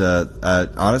was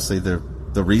honestly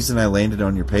the reason I landed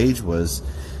on your page was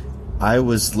I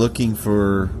was looking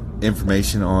for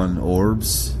information on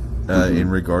orbs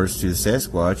in regards to the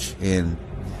Sasquatch, and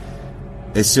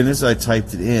as soon as I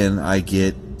typed it in, I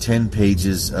get 10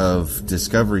 pages of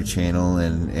Discovery Channel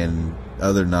and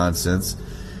other nonsense.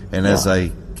 And as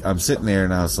I'm sitting there,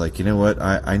 and I was like, you know what,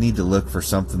 I need to look for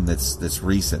something that's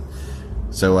recent.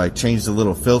 So I changed a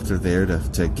little filter there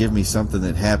to give me something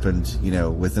that happened,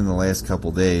 within the last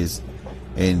couple days.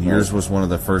 And yours was one of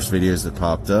the first videos that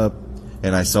popped up.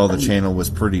 And I saw the channel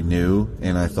was pretty new,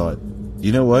 and I thought,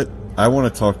 you know what? I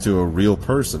want to talk to a real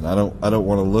person. I don't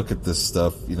want to look at this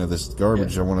stuff, this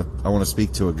garbage. I want to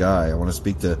speak to a guy. I want to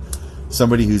speak to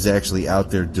somebody who's actually out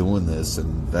there doing this,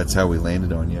 and that's how we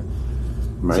landed on you.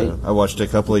 Right. So I watched a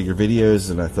couple of your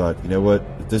videos, and I thought, you know what?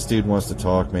 If this dude wants to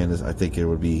talk, man, I think it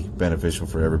would be beneficial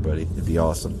for everybody. It'd be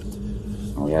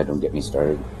awesome. Oh yeah, don't get me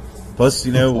started. Plus,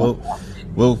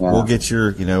 we'll get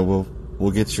your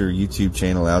we'll get your YouTube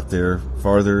channel out there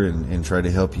farther and try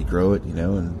to help you grow it,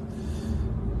 and.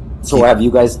 So have you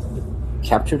guys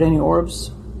captured any orbs?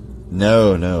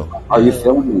 No. Are you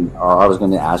filming? Or I was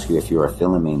going to ask you if you are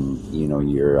filming,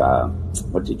 your,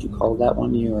 what did you call that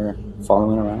one you were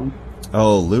following around?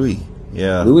 Oh, Louis.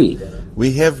 Yeah. Louis.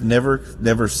 We have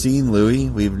never seen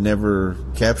Louis. We've never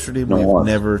captured him. We've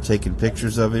never taken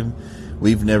pictures of him.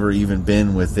 We've never even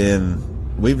been within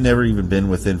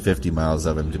 50 miles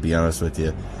of him, to be honest with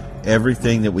you.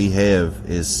 Everything that we have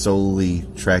is solely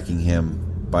tracking him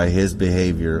by his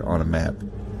behavior on a map.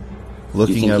 Do you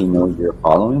think he knows you're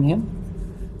following him?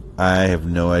 I have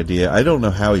no idea. I don't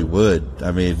know how he would.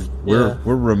 I mean, we're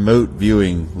remote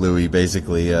viewing Louis,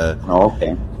 basically.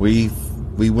 Okay. We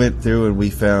went through and we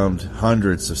found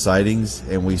hundreds of sightings,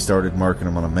 and we started marking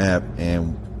them on a map.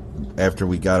 And after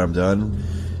we got them done,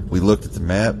 we looked at the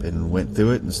map and went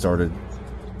through it and started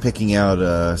picking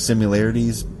out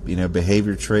similarities,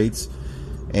 behavior traits,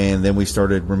 and then we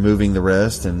started removing the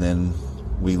rest, and then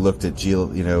we looked at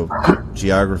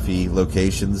geography,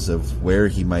 locations of where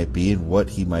he might be and what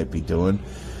he might be doing,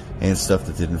 and stuff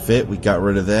that didn't fit. We got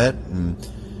rid of that, and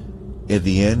at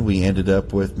the end, we ended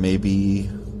up with maybe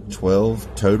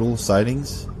 12 total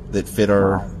sightings that fit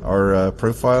our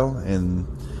profile, and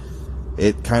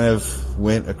it kind of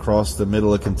went across the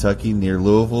middle of Kentucky near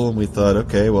Louisville, and we thought,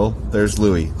 okay, well, there's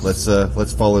Louis. Let's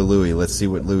follow Louis. Let's see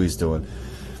what Louis is doing.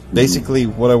 Basically,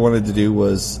 what I wanted to do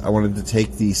was I wanted to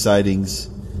take these sightings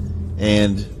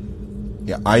and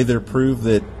either prove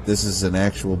that this is an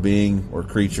actual being or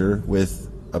creature with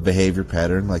a behavior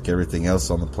pattern like everything else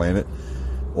on the planet,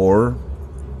 or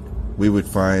we would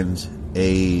find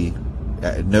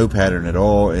no pattern at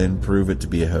all and prove it to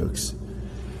be a hoax.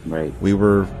 Right. We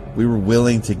were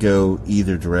willing to go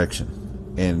either direction,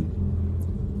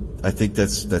 and I think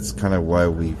that's kind of why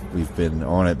we've been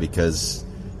on it, because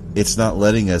it's not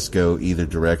letting us go either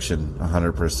direction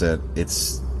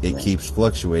 100%. It keeps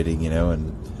fluctuating,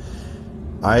 and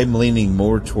I'm leaning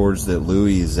more towards that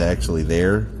Louis is actually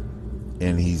there,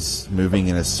 and he's moving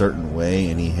in a certain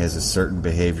way, and he has a certain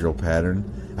behavioral pattern.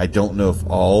 I don't know if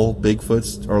all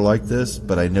Bigfoots are like this,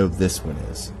 but I know this one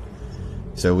is.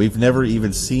 So we've never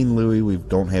even seen Louis. We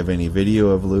don't have any video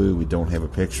of Louis. We don't have a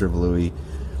picture of Louis.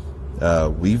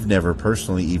 We've never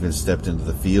personally even stepped into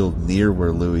the field near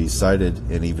where Louis sighted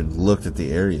and even looked at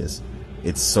the areas.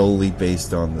 It's solely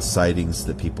based on the sightings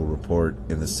that people report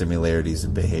and the similarities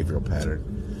in behavioral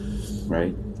pattern.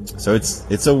 Right. So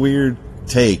it's a weird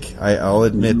take. I'll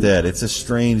admit that. It's a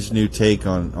strange new take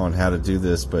on how to do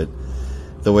this, but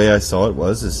the way I saw it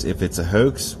is if it's a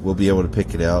hoax, we'll be able to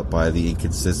pick it out by the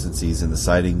inconsistencies in the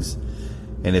sightings.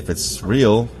 And if it's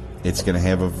real, it's going to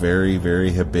have a very,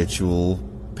 very habitual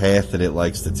path that it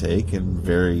likes to take and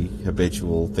very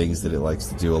habitual things that it likes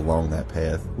to do along that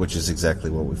path, which is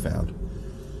exactly what we found.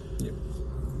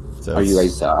 So are you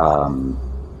guys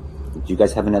do you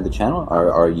guys have another channel?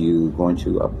 Are you going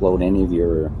to upload any of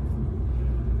your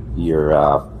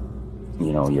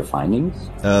findings?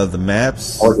 The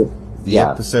maps,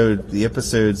 the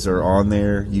episodes are on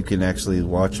there. You can actually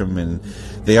watch them, and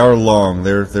they are long.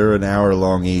 They're an hour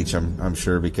long each. I'm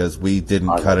sure, because we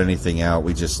didn't cut anything out.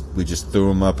 We just threw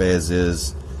them up as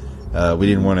is. We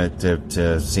didn't want it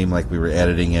to seem like we were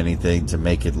editing anything to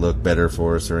make it look better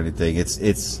for us or anything.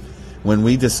 It's when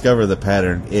we discover the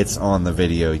pattern, it's on the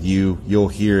video. You'll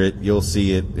hear it, you'll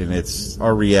see it, and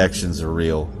our reactions are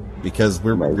real because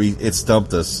it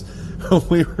stumped us.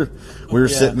 we were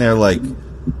sitting there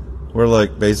we're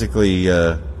basically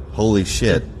holy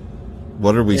shit,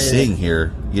 what are we seeing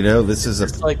here? This is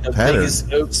it's like the pattern. Biggest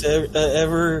hoax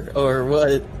ever, or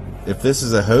what? If this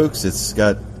is a hoax, it's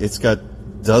got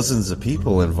dozens of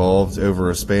people involved over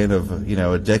a span of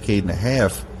a decade and a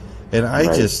half. And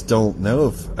I just don't know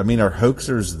are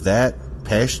hoaxers that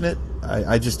passionate?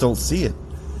 I just don't see it.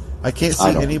 I can't see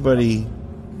anybody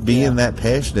being that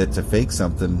passionate to fake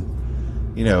something,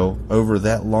 over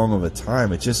that long of a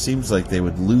time. It just seems like they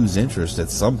would lose interest at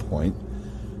some point.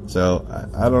 So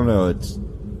I don't know.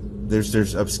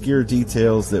 There's obscure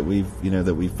details that we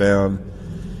found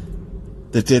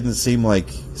that didn't seem like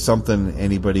something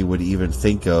anybody would even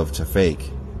think of to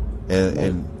fake,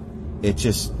 and it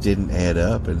just didn't add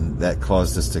up, and that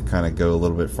caused us to kind of go a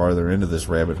little bit farther into this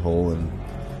rabbit hole. And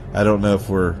I don't know if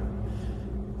we're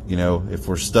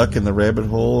stuck in the rabbit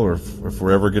hole or if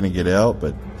we're ever going to get out.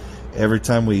 But every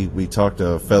time we talk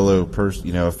to a fellow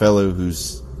person, a fellow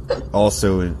who's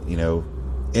also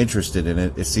interested in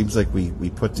it, it seems like we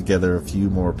put together a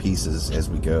few more pieces as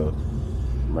we go.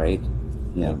 Right.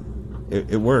 Yeah.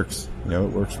 It works. It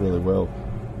works really well.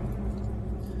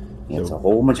 Yeah, it's a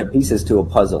whole bunch of pieces to a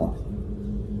puzzle.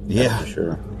 Yeah, for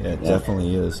sure. Yeah, it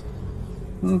definitely is.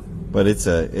 But it's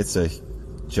a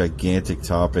gigantic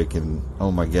topic, and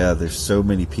oh my God, there's so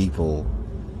many people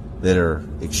that are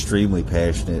extremely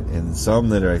passionate, and some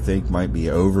that I think might be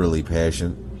overly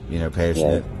passionate.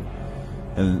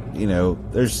 And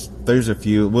there's a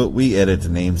few. We edit the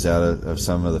names out of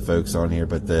some of the folks on here,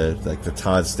 but the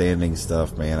Todd Standing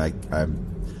stuff, man,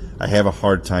 I have a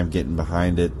hard time getting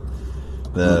behind it.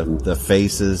 The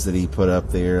faces that he put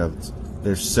up there.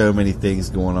 There's so many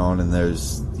things going on in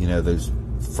those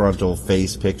frontal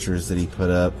face pictures that he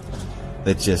put up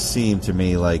that just seem to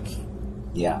me like,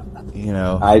 I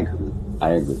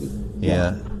agree.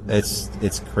 Yeah,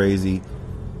 it's crazy.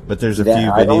 But there's a few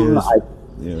videos.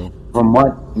 From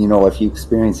what if you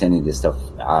experience any of this stuff,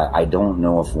 I don't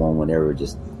know if one would ever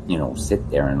just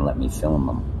sit there and let me film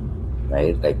them,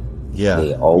 right? They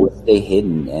always stay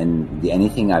hidden, and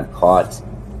anything I've caught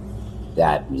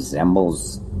that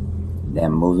resembles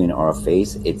them moving or a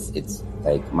face, it's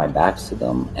like my back's to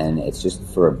them, and it's just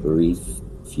for a brief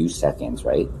few seconds,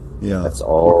 right? Yeah, that's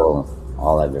all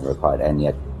I've ever caught. And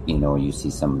yet you see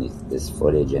some of this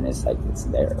footage, and it's like it's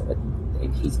there. Like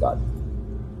he's got,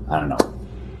 I don't know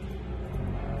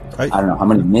how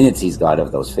many minutes he's got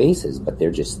of those faces, but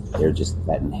they're just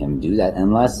letting him do that.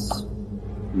 Unless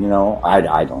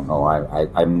I don't know.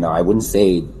 I wouldn't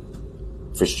say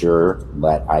for sure,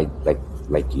 but I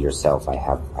like yourself. I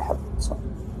have something.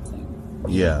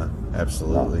 Yeah,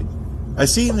 absolutely. I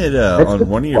seen that on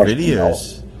one of your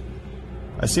videos.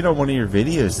 I seen on one of your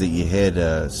videos that you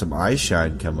had some eye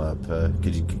shine come up.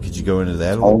 Could you go into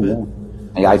that a little bit?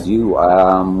 Yeah, I do.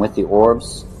 With the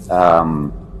orbs,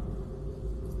 I've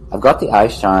got the eye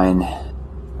shine.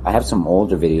 I have some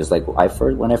older videos. Like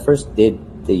when I first did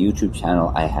the YouTube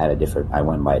channel, I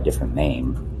went by a different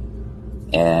name,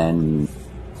 and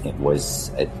it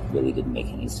really didn't make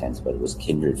any sense, but it was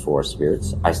Kindred Forest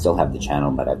Spirits. I still have the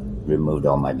channel, but I've removed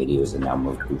all my videos and now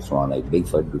moved to Swan Lake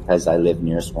Bigfoot because I live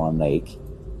near Swan Lake,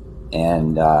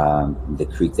 and the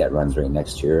creek that runs right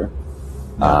next here,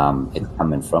 it's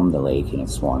coming from the lake, and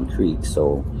it's Swan Creek,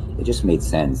 so it just made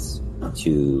sense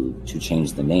to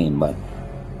change the name. But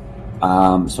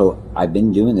so I've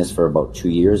been doing this for about 2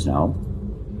 years now,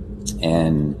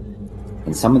 and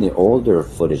in some of the older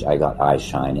footage I got eye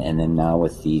shine, and then now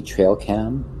with the trail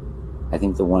cam, I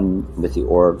think the one with the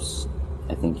orbs,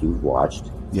 I think you've watched.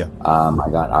 Yeah. I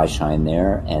got eye shine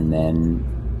there, and then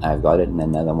I've got it in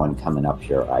another one coming up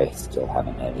here. I still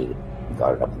haven't edited,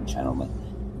 got it up on the channel, but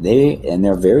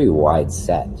they're very wide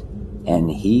set, and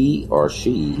he or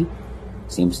she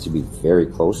seems to be very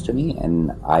close to me,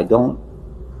 and I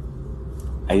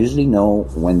usually know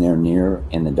when they're near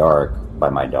in the dark by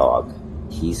my dog.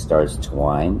 He starts to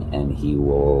whine, and he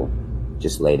will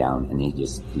just lay down, and he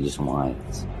just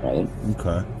whines, right?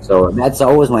 Okay. So that's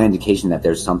always my indication that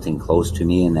there's something close to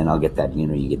me, and then I'll get that,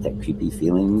 you get that creepy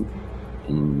feeling,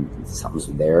 and something's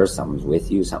there, something's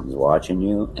with you, something's watching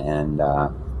you, and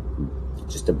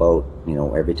just about,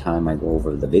 every time I go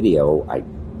over the video, I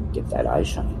get that eye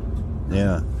shine.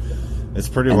 Yeah, it's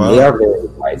pretty and wild. They are very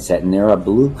wide set, and they're a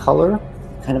blue color,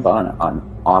 kind of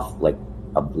on off, like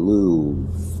a blue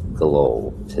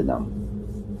glow to them,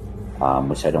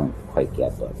 which I don't quite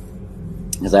get, but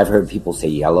because I've heard people say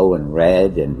yellow and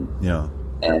red, and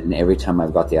and every time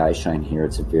I've got the eye shine here,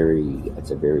 it's a very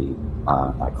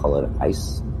I call it an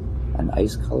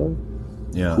ice color,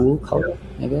 cool color,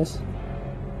 I guess.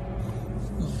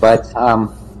 But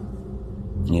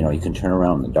you can turn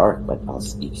around in the dark, but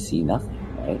you see nothing,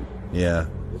 right? Yeah,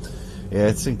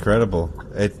 it's incredible.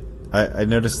 I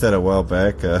noticed that a while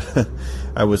back.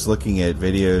 I was looking at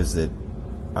videos that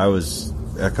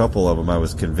a couple of them, I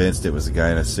was convinced it was a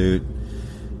guy in a suit,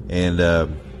 and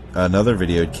another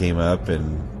video came up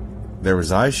and there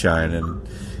was eye shine, and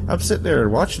I'm sitting there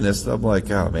watching this, and I'm like,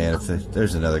 oh man, if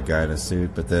there's another guy in a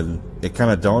suit. But then it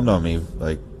kind of dawned on me,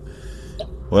 like,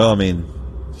 well, I mean,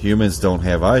 humans don't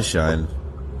have eye shine.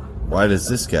 Why does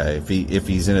this guy, if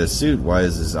he's in a suit, why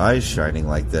is his eyes shining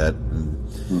like that? And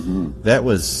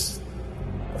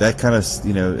that kind of,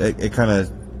 it kind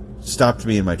of stopped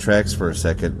me in my tracks for a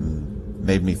second and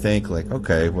made me think, like,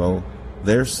 okay, well,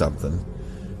 there's something.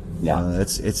 Yeah,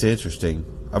 it's interesting.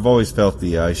 I've always felt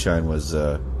the eye shine was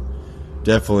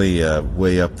definitely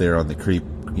way up there on the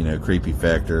creepy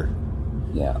factor.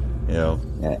 Yeah. Yeah,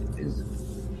 it is.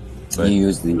 But you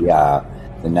use the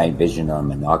night vision on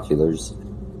binoculars,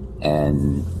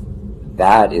 and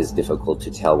that is difficult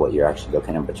to tell what you're actually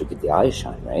looking at, but you get the eye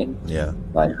shine, right? Yeah.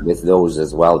 But with those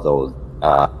as well, though,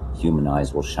 human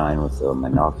eyes will shine with the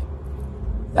binocular.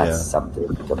 That's something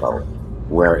to think about.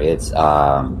 Where it's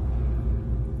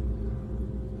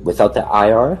without the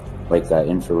IR, like the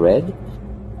infrared,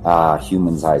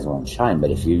 humans' eyes won't shine.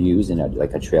 But if you're using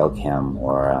like a trail cam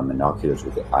or binoculars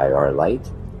with the IR light,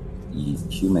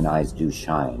 human eyes do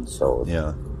shine. So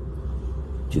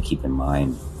to keep in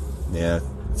mind. Yeah,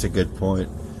 it's a good point.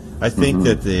 I think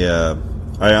that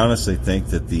I honestly think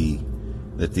that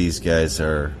these guys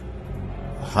are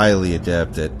highly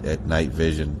adept at night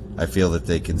vision. I feel that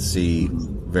they can see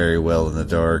very well in the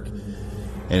dark,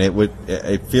 and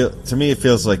it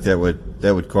feels like that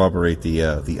would corroborate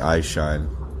the eye shine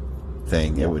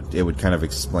thing. Yeah. It would kind of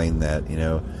explain that.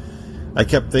 I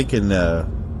kept thinking.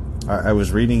 I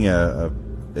was reading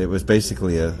it was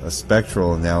basically a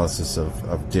spectral analysis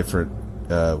of different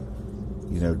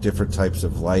different types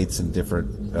of lights and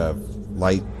different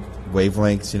light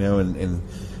wavelengths, and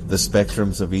the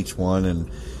spectrums of each one. And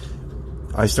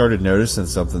I started noticing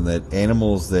something, that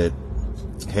animals that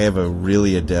have a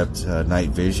really adept night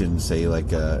vision, say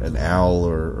like an owl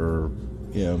or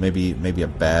maybe a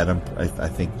bat. I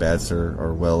think bats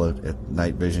are well at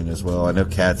night vision as well. I know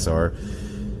cats are,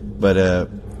 but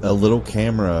a little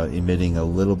camera emitting a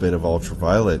little bit of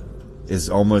ultraviolet is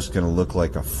almost going to look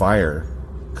like a fire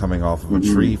coming off of a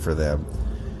tree for them.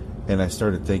 And I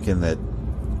started thinking that,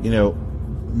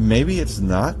 maybe it's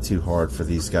not too hard for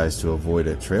these guys to avoid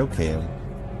a trail cam,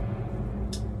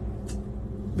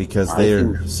 because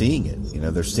they're seeing it.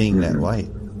 They're seeing that light.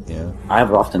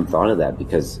 I've often thought of that,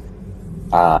 because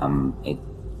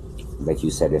like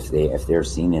you said, if they're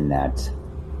seen in that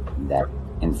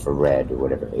infrared or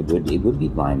whatever, it would be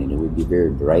blinding. It would be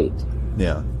very bright.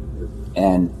 Yeah.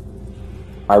 And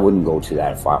I wouldn't go to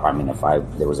that far. I mean, if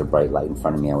there was a bright light in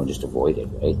front of me, I would just avoid it,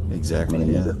 right? Exactly. I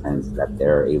mean, it depends that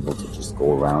they're able to just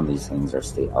go around these things or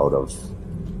stay out of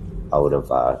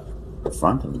the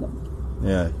front of them.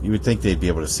 Yeah, you would think they'd be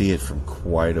able to see it from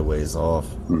quite a ways off.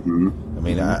 I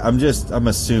mean, I'm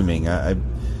assuming.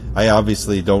 I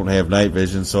obviously don't have night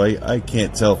vision, so I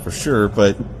can't tell for sure.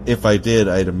 But if I did,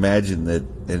 I'd imagine that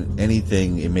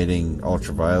anything emitting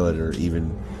ultraviolet, or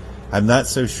even, I'm not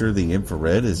so sure the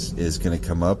infrared is going to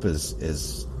come up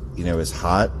as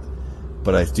hot,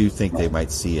 but I do think they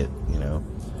might see it.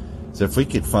 So if we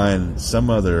could find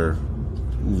some other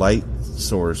light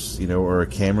source, or a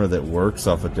camera that works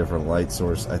off a different light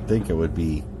source, I think it would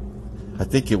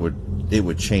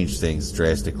change things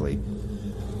drastically.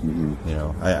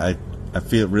 I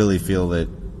really feel that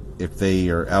if they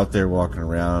are out there walking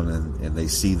around and they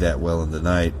see that well in the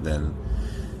night, then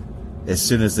as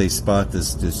soon as they spot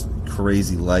this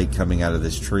crazy light coming out of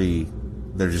this tree,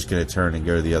 they're just going to turn and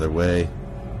go the other way.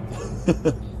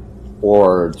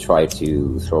 Or try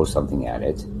to throw something at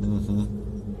it.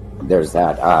 There's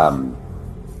that.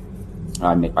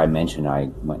 I mentioned I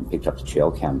went and picked up the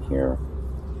trail cam here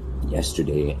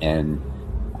yesterday, and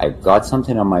I got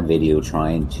something on my video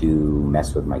trying to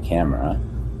mess with my camera,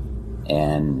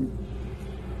 and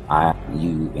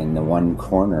You in the one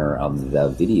corner of the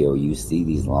video, you see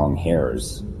these long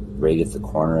hairs right at the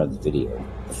corner of the video,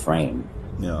 the frame.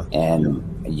 Yeah. And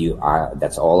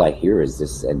that's all I hear is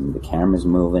this, and the camera's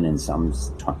moving, and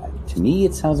to me,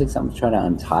 it sounds like someone's trying to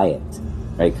untie it,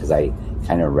 right? Because I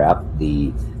kind of wrapped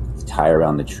the tie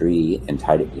around the tree and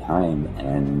tied it behind,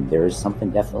 and there's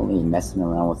something definitely messing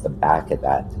around with the back of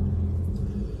that.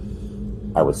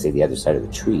 I would say the other side of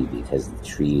the tree, because the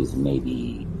tree is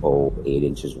maybe 8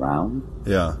 inches round.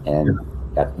 Yeah. And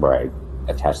that's where I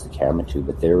attach the camera to,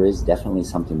 but there is definitely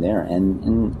something there.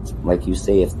 And like you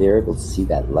say, if they're able to see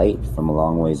that light from a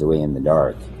long ways away in the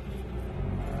dark,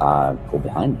 go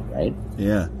behind it, right?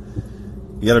 Yeah.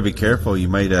 You got to be careful. You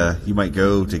might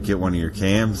go to get one of your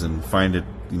cams and find it,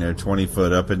 20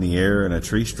 foot up in the air in a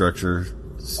tree structure.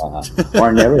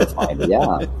 Or never find it,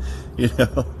 yeah.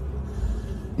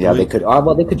 Yeah, they could.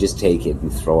 Well, they could just take it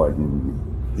and throw it, and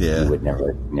you would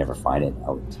never find it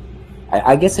out.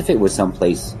 I guess if it was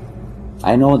someplace,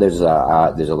 I know there's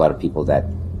a lot of people that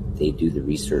they do the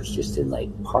research just in like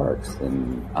parks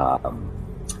and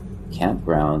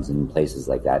campgrounds and places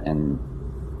like that, and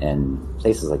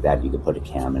places like that you could put a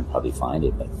cam and probably find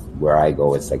it. But where I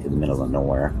go, it's like in the middle of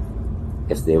nowhere.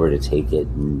 If they were to take it,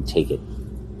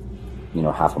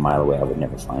 half a mile away, I would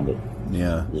never find it.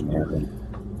 Yeah.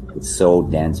 It's so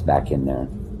dense back in there.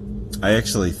 I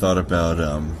actually thought about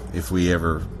if we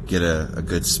ever get a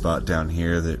good spot down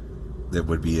here that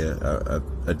would be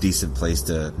a decent place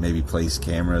to maybe place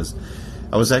cameras.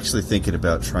 I was actually thinking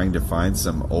about trying to find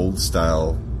some old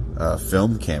style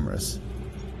film cameras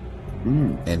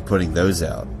and putting those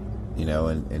out,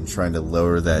 and trying to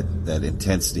lower that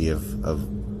intensity of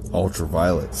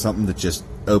ultraviolet, something that just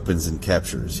opens and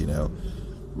captures,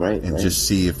 right, and just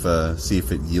see if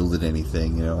it yielded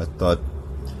anything. I thought,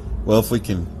 well, if we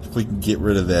can get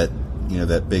rid of that,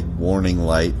 that big warning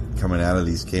light coming out of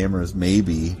these cameras,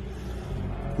 maybe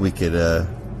we could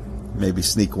maybe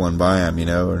sneak one by him,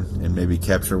 and maybe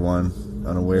capture one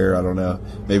unaware. I don't know.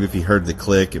 Maybe if he heard the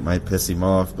click, it might piss him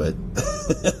off. But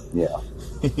yeah.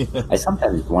 I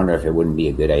sometimes wonder if it wouldn't be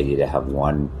a good idea to have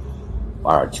one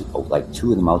or two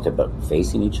of them out there, but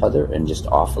facing each other and just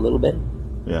off a little bit.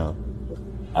 Yeah.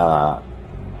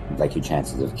 Like your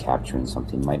chances of capturing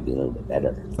something might be a little bit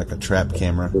better. Like a trap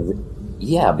camera.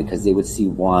 Yeah, because they would see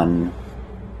one.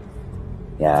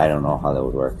 Yeah, I don't know how that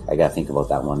would work. I gotta think about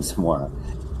that one some more.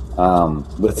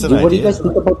 What do you guys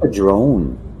think about the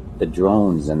drone? The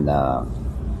drones and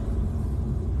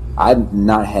I've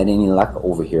not had any luck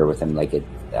over here with them. Like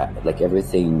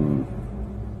everything,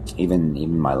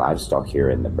 even my livestock here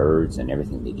and the birds and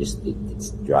everything. It's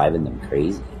driving them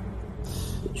crazy.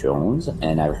 The drones,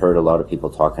 and I've heard a lot of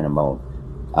people talking about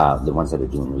the ones that are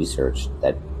doing research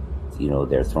that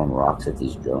they're throwing rocks at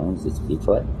these drones. It's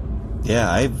Bigfoot.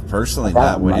 Yeah, I've personally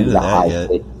not went into that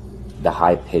yet. The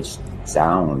high pitched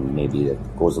sound maybe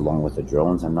that goes along with the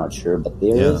drones. I'm not sure, but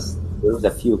there's a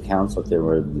few accounts out there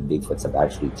where the Bigfoots have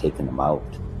actually taken them out.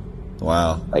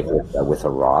 Wow! Like with a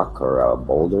rock or a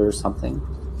boulder or something.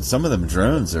 Some of them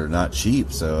drones are not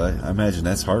cheap, so I imagine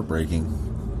that's heartbreaking.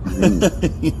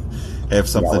 Have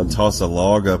something toss a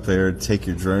log up there and take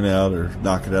your drone out, or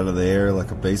knock it out of the air like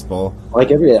a baseball.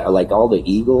 Like all the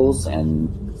eagles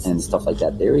and stuff like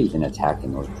that, they're even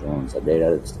attacking those drones right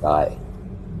out of the sky,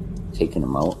 taking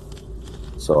them out.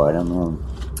 So I don't know.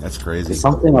 That's crazy. There's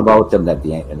something about them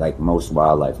that most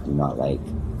wildlife do not like.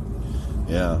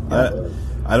 Yeah.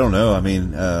 I don't know. I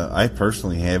mean, I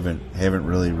personally haven't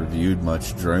really reviewed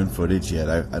much drone footage yet.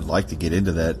 I'd like to get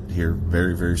into that here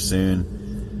very, very soon.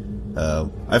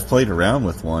 I've played around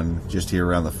with one just here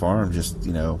around the farm,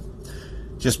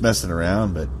 just messing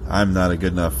around, but I'm not a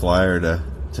good enough flyer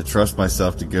to trust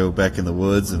myself to go back in the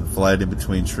woods and fly it in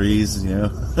between trees,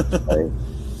 Right.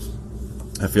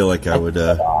 I feel like I would.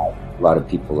 A lot of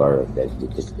people are.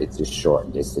 It's just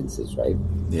short distances, right?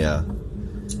 Yeah.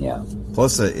 Yeah.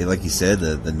 Plus, like you said,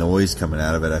 the noise coming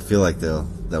out of it, I feel like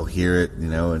they'll hear it,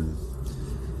 and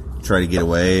try to get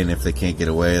away, and if they can't get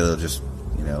away, they'll just.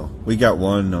 We got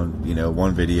one on,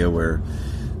 one video where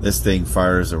this thing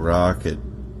fires a rock at,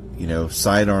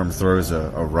 sidearm throws a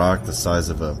rock the size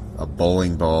of a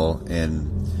bowling ball.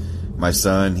 And my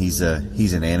son, he's an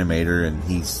animator, and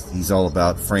he's all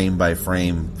about frame by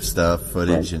frame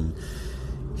footage. Right. And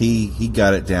he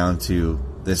got it down to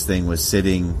this thing was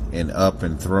sitting and up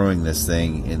and throwing this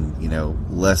thing in,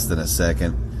 less than a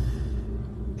second.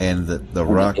 And the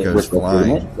rock goes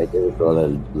flying. Like it was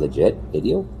a legit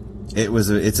video?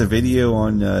 It's a video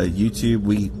on YouTube.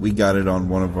 We got it on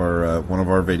one of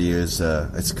our videos.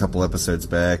 It's a couple episodes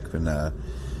back, and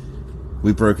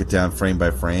we broke it down frame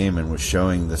by frame and was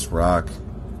showing this rock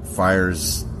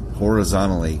fires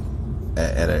horizontally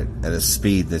at a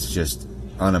speed that's just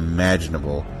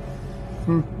unimaginable.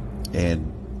 And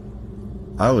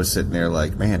I was sitting there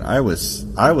like, man, I was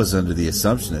under the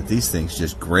assumption that these things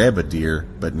just grab a deer,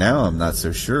 but now I'm not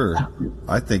so sure.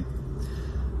 I think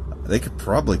they could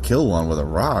probably kill one with a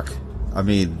rock. I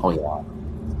mean, Oh yeah.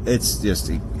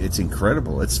 it's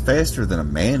incredible. It's faster than a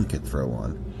man could throw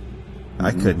one.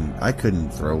 I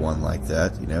couldn't throw one like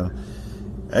that, you know.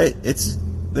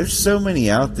 There's so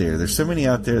many out there. There's so many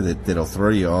out there that'll throw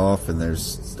you off, and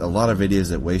there's a lot of videos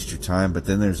that waste your time, but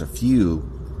then there's a few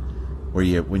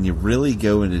where when you really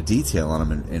go into detail on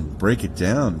them and break it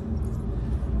down,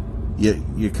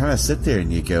 you kind of sit there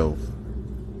and you go,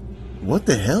 what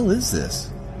the hell is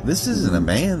this? This isn't a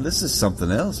man. This is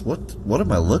something else. What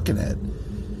am I looking at?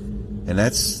 And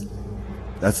that's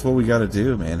what we got to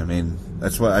do, man. I mean,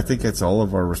 that's what I think. That's all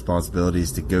of our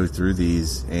responsibilities, to go through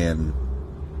these and,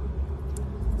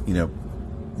 you know,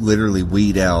 literally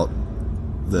weed out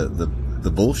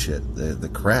the bullshit, the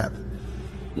crap.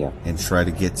 Yeah. And try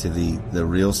to get to the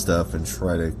real stuff and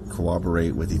try to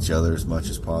cooperate with each other as much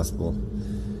as possible.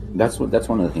 That's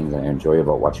one of the things I enjoy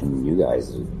about watching you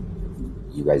guys.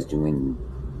 You guys doing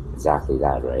exactly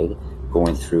that, right?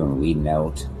 Going through and weeding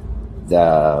out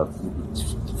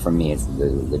for me, it's the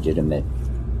legitimate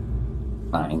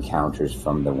encounters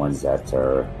from the ones that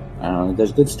are, I don't know,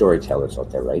 there's good storytellers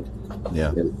out there, right?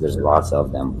 Yeah. There's lots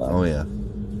of them. But, oh yeah.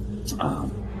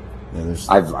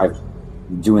 I've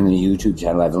doing the YouTube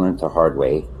channel, I've learned the hard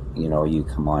way. You know, you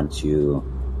come on to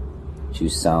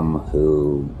some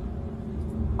who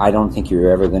I don't think you're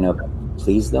ever going to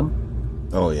please them.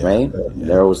 Oh yeah. Right? Yeah.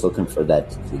 They're always looking for that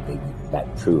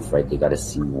proof, right? They got to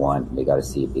see one. They got to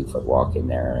see a Bigfoot walk in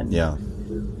there, and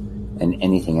and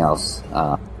anything else,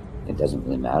 it doesn't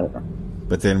really matter.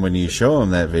 But then when you show them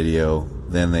that video,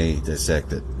 then they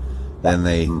dissect it. Then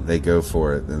they go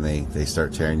for it. Then they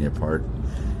start tearing you apart.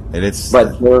 And it's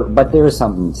but there is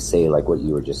something to say, like what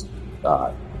you were just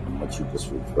what you just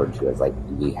referred to as, like,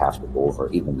 we have to go over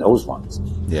even those ones.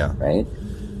 Yeah. Right.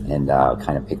 And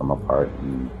kind of pick them apart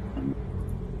and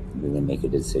really make a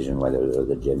decision whether they're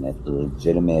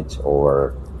legitimate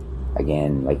or,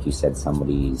 again, like you said,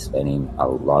 somebody spending a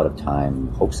lot of time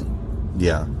hoaxing.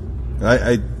 Yeah,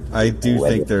 I do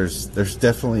think there's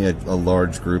definitely a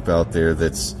large group out there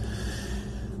that's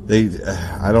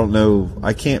I don't know,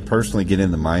 I can't personally get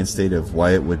in the mind state of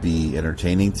why it would be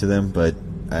entertaining to them, but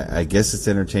I guess it's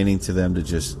entertaining to them to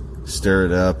just stir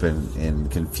it up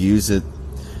and confuse it.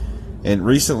 And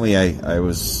recently I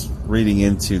was reading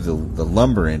into the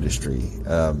lumber industry.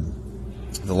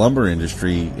 The lumber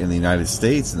industry in the United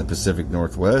States and the Pacific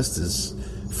Northwest is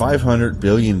 $500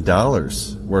 billion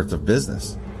worth of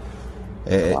business.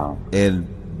 Wow.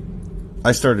 And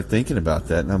I started thinking about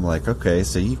that, and I'm like, okay,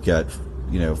 so you've got,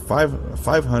 you know,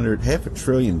 $500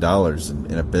 billion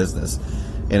in a business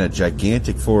in a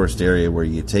gigantic forest area where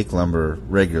you take lumber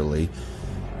regularly.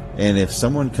 And if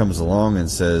someone comes along and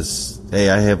says, hey,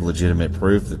 I have legitimate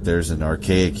proof that there's an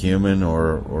archaic human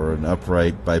or an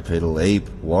upright bipedal ape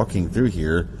walking through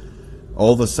here,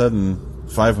 all of a sudden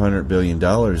 $500 billion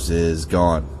is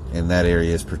gone and that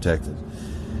area is protected.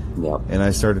 Yep. And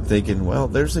I started thinking, well,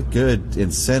 there's a good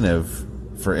incentive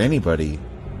for anybody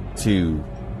to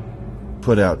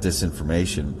put out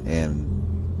disinformation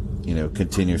and, you know,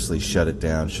 continuously shut it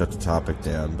down, shut the topic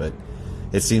down. But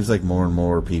it seems like more and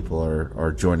more people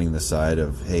are joining the side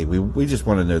of, hey, we just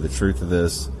want to know the truth of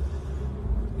this,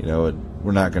 you know, and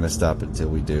we're not going to stop until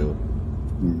we do.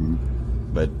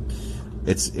 Mm-hmm. But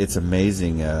it's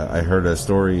amazing. I heard a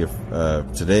story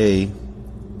of today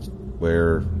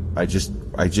where I just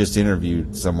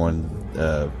interviewed someone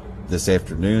this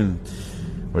afternoon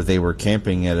where they were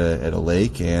camping at a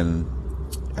lake, and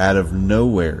out of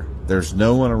nowhere, there's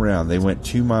no one around. They went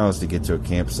 2 miles to get to a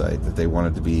campsite that they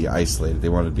wanted to be isolated. They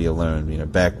wanted to be alone, you know,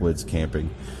 backwoods camping.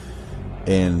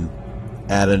 And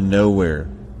out of nowhere,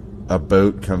 a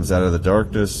boat comes out of the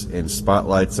darkness and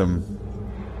spotlights them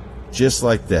just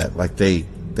like that. Like they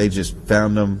just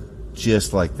found them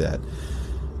just like that.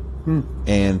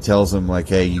 And tells them, like,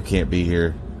 hey, you can't be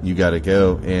here. You got to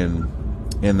go.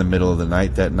 And in the middle of the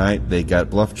night that night, they got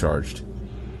bluff charged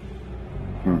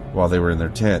while they were in their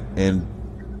tent. And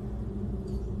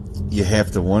you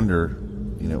have to wonder,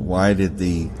 you know, why did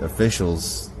the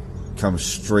officials come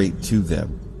straight to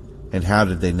them, and how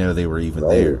did they know they were even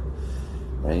there?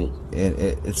 Right. And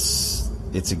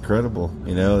it's incredible,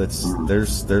 you know.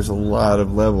 There's a lot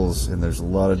of levels, and there's a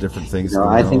lot of different things. No,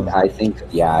 I think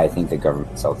the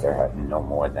governments out there know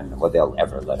more than what they'll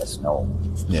ever let us know.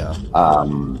 Yeah.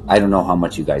 I don't know how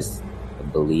much you guys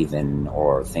believe in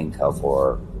or think of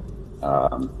or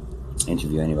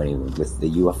interview anybody with the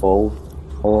UFO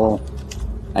whole.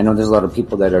 I know there's a lot of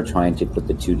people that are trying to put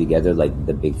the two together, like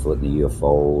the Bigfoot and the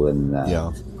UFO, and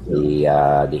the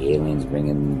aliens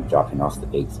dropping off the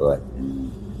Bigfoot.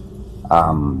 And,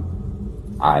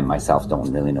 I myself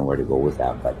don't really know where to go with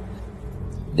that, but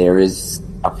there is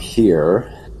up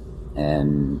here,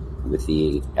 and with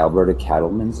the Alberta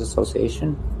Cattlemen's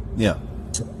Association,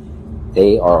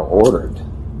 they are ordered.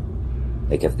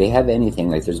 Like if they have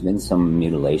anything, like there's been some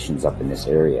mutilations up in this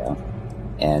area,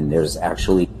 and there's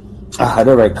actually a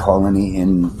Hutterite colony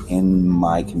in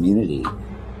my community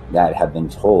that have been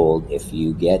told if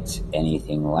you get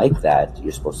anything like that,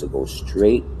 you're supposed to go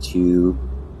straight to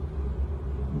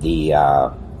the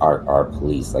our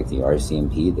police, like the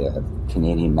RCMP, the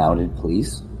Canadian Mounted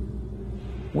Police,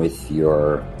 with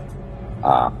your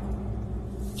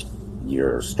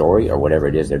story or whatever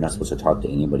it is. They're not supposed to talk to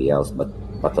anybody else but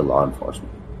the law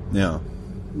enforcement. Yeah,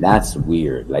 that's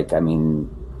weird. Like, I mean,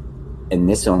 and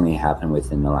this only happened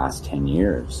within the last 10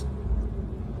 years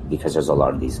because there's a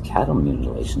lot of these cattle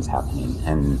mutilations happening,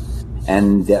 and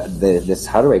this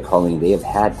Hutterite colony, they have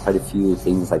had quite a few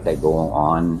things like that go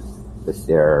on with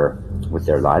their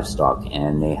livestock,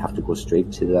 and they have to go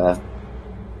straight to the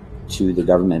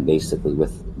government, basically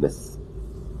with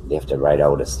they have to write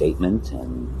out a statement,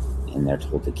 and they're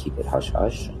told to keep it hush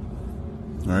hush.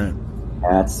 Right.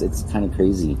 It's kind of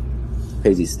crazy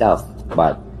stuff,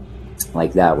 but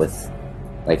like that with,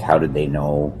 like, how did they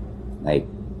know, like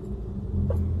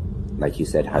you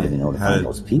said, how did they know to find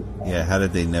those people? Yeah, how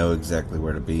did they know exactly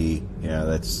where to be?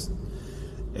 Yeah,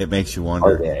 it makes you wonder.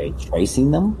 Are they tracing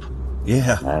them?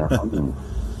 Yeah. I don't know.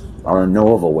 Or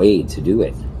know of a way to do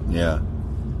it. Yeah.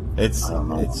 It's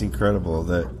incredible.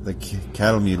 The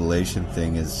cattle mutilation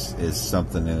thing is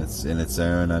something in its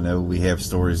own. I know we have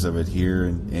stories of it here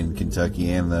in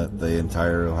Kentucky and the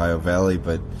entire Ohio Valley,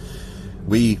 but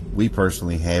we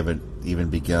personally haven't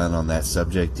even begun on that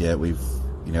subject yet.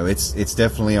 It's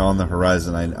definitely on the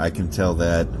horizon. I can tell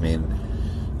that. I mean,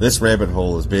 this rabbit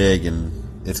hole is big, and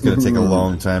it's going to take a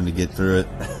long time to get through it.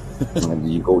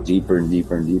 You go deeper and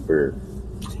deeper and deeper.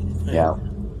 Yeah.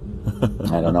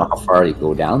 I don't know how far you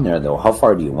go down there, though. How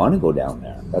far do you want to go down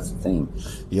there? That's the thing.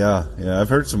 Yeah. I've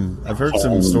heard some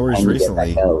stories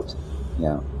recently.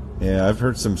 Yeah, I've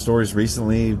heard some stories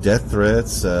recently. Death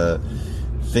threats,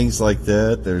 things like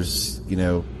that. There's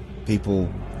people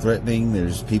threatening.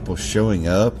 There's people showing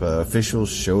up, officials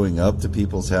showing up to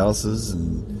people's houses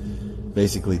and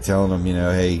basically telling them,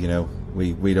 hey,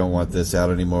 we don't want this out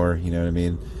anymore. You know what I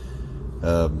mean?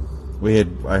 I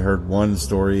heard one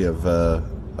story of a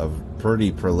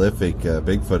pretty prolific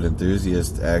Bigfoot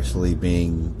enthusiast actually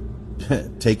being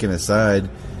taken aside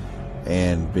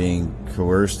and being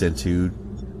coerced into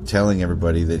telling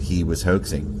everybody that he was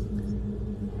hoaxing.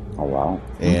 Oh, wow.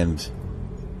 And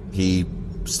he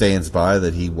stands by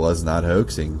that he was not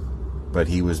hoaxing, but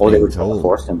he was being told.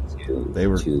 Force him to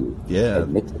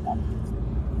admit to that.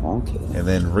 Okay. And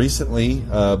then recently,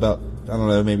 about, I don't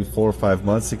know, maybe 4 or 5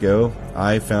 months ago,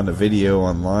 I found a video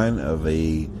online of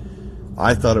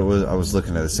I was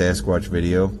looking at a Sasquatch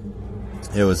video.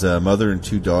 It was a mother and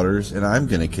 2 daughters, and I'm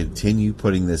going to continue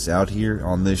putting this out here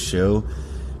on this show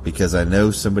because I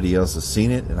know somebody else has seen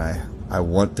it, and I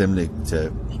want them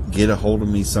to get a hold of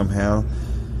me somehow,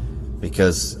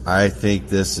 because I think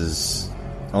this is,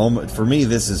 for me,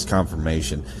 this is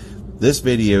confirmation. This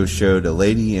video showed a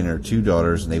lady and her 2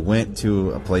 daughters, and they went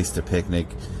to a place to picnic,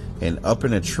 and up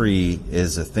in a tree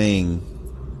is a thing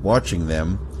watching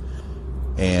them,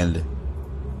 and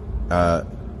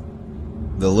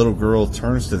the little girl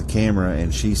turns to the camera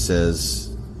and she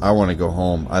says, "I want to go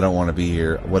home. I don't want to be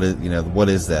here. What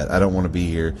is that? I don't want to be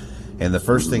here." And the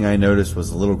first thing I noticed was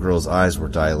the little girl's eyes were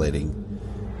dilating.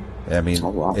 I mean,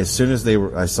 as soon as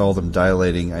I saw them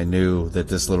dilating, I knew that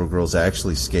this little girl's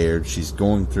actually scared. She's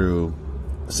going through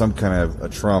some kind of a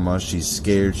trauma. She's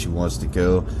scared. She wants to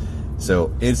go.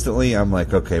 So instantly I'm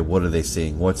like, okay, what are they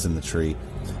seeing? What's in the tree?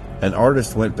 An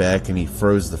artist went back and he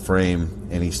froze the frame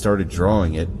and he started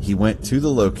drawing it. He went to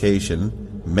the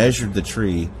location, measured the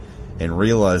tree, and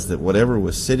realized that whatever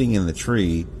was sitting in the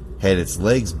tree had its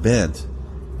legs bent,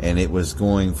 and it was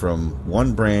going from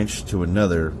one branch to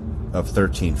another of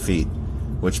 13 feet,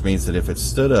 which means that if it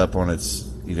stood up on its,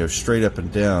 straight up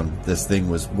and down, this thing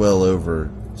was well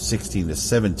over 16 to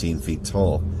 17 feet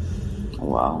tall.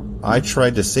 Wow. I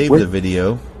tried to save the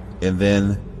video, and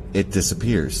then it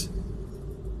disappears.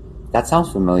 That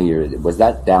sounds familiar. Was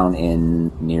that down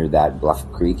near that Bluff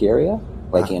Creek area?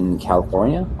 Like in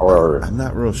California? Or I'm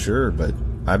not real sure, but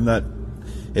I'm not.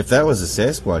 If that was a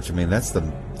Sasquatch, I mean, that's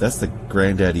the the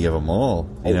granddaddy of them all,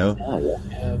 you know.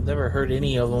 Yeah, I've never heard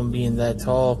any of them being that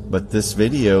tall. But this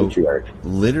video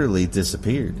literally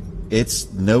disappeared.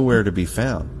 It's nowhere to be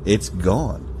found. It's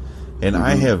gone. And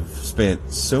I have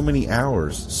spent so many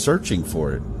hours searching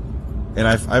for it. And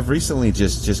I've recently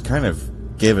just kind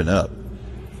of given up.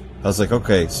 I was like,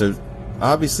 okay, so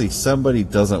obviously somebody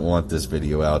doesn't want this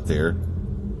video out there.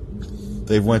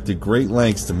 They've went to great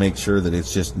lengths to make sure that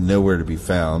it's just nowhere to be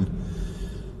found.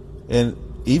 And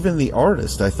even the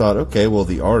artist, I thought, okay, well,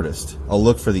 the artist. I'll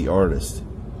look for the artist.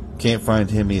 Can't find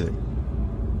him either.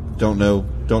 Don't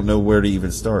know where to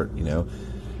even start, you know.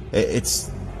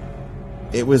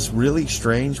 It was really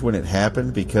strange when it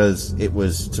happened, because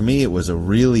to me it was a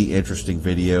really interesting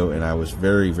video, and I was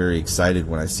very, very excited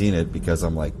when I seen it, because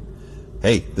I'm like,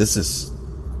 hey, this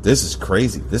is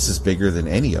crazy. This is bigger than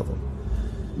any of them.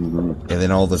 And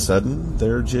then all of a sudden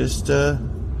they're just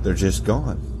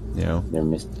gone, you know. They're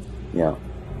missed. Yeah.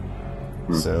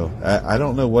 So I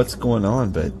don't know what's going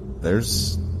on, but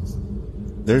there's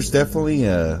definitely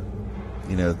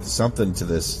something to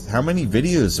this. How many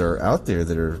videos are out there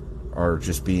that are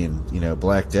just being, you know,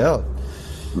 blacked out,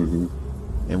 and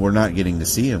we're not getting to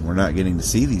see them. We're not getting to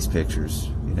see these pictures,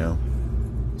 you know.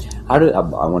 I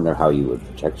wonder how you would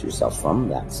protect yourself from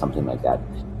that, something like that.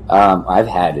 I've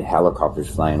had helicopters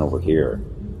flying over here,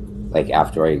 like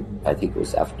after I think it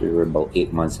was after about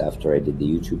 8 months after I did the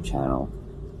YouTube channel,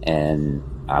 and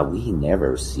we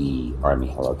never see Army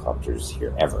helicopters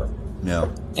here ever.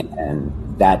 No.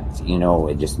 And that, you know,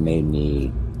 it just made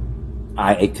me,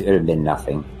 it could have been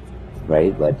nothing,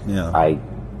 right? But yeah.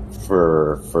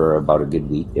 For about a good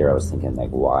week there, I was thinking, like,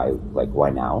 why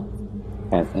now,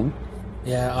 kind of thing.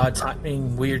 Yeah, odd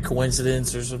timing, weird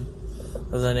coincidence, or some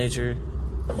of that nature.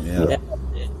 Yeah.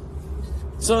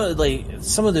 So, like,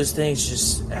 some of those things,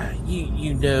 just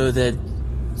you know that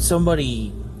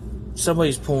somebody's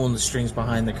pulling the strings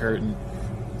behind the curtain.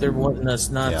 They're wanting us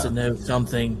not to know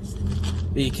something,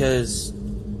 because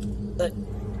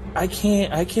I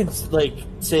can't like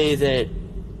say that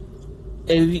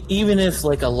even if,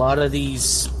 like, a lot of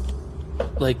these,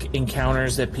 like,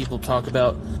 encounters that people talk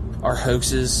about are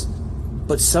hoaxes,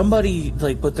 but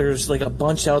there's like a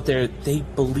bunch out there, they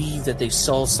believe that they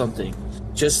saw something,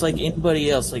 just like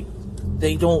anybody else. Like,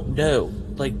 they don't know.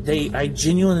 Like, I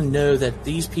genuinely know that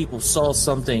these people saw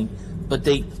something, but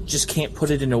they just can't put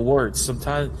it into words.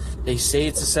 Sometimes they say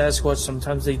it's a Sasquatch,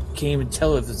 sometimes they can't even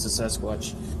tell if it's a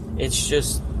Sasquatch. It's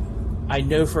just, I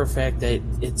know for a fact that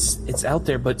it's out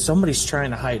there, but somebody's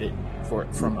trying to hide it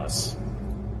from us.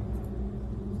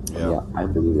 Yeah, I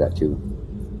believe that too.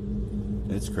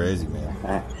 It's crazy,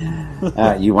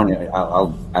 man. You want to?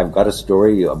 I've got a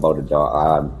story about a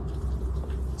dog.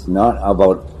 It's not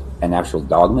about an actual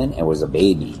dogman. It was a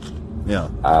baby. Yeah.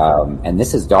 And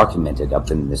this is documented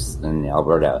up in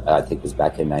Alberta. I think it was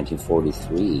back in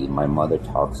 1943. My mother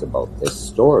talks about this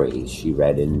story. She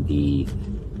read in the,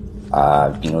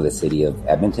 the city of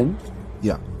Edmonton.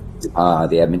 Yeah.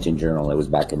 The Edmonton Journal. It was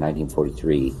back in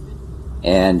 1943,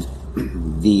 and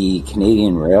the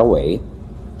Canadian Railway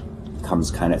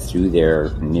comes kind of through there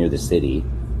near the city,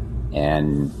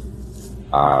 and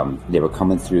they were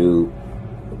coming through.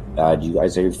 Do you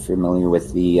guys are familiar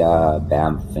with the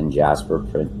Banff and Jasper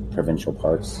provincial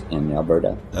parks in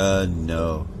Alberta?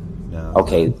 No.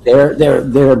 Okay,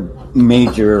 they're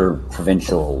major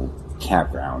provincial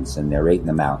campgrounds, and they're right in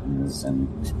the mountains, and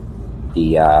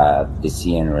the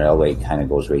CN Railway kind of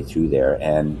goes right through there,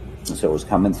 and so it was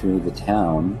coming through the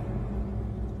town.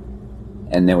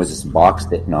 And there was this box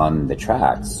sitting on the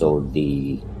tracks. So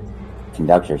the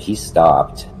conductor, he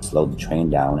stopped, slowed the train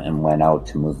down, and went out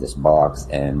to move this box.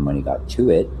 And when he got to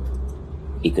it,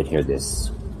 he could hear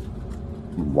this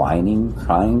whining,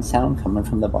 crying sound coming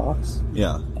from the box.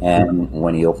 Yeah. And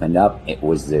when he opened up, it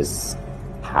was this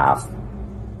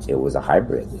it was a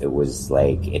hybrid. It was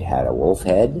like, it had a wolf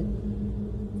head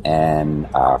and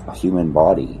a human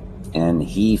body. And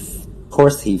of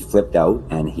course, he flipped out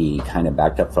and he kind of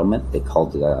backed up from it. They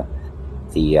called the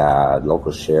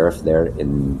local sheriff there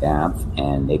in Banff,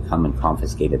 and they come and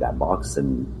confiscated that box,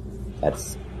 and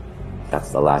that's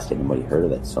the last anybody heard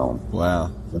of it. So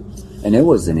wow. And it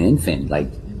was an infant.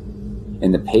 Like,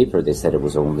 in the paper, they said it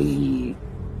was only,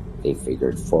 they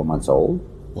figured, 4 months old.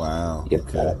 Wow.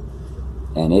 Okay.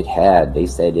 And they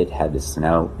said it had the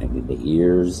snout and the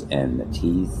ears and the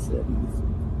teeth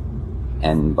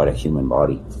but a human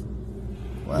body.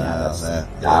 Wow.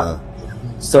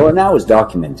 So now it's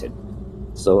documented.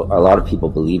 So a lot of people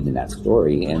believed in that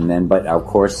story, but of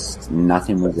course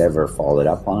nothing was ever followed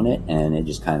up on it, and it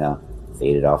just kind of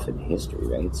faded off into history,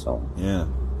 right? So yeah,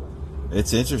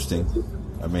 it's interesting.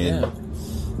 I mean,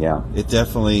 Yeah. It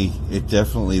definitely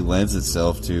lends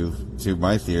itself to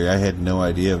my theory. I had no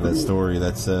idea of that story.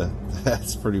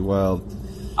 That's pretty wild.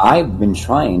 I've been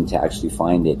trying to actually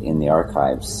find it in the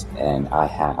archives, and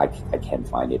I can't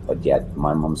find it. But yet,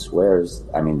 my mom swears.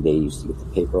 I mean, they used to get the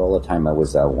paper all the time. It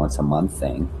was a once a month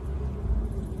thing,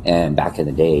 and back in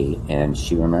the day, and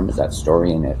she remembers that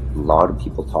story. And a lot of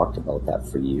people talked about that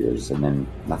for years, and then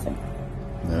nothing.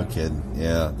 No kidding.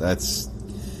 Yeah, that's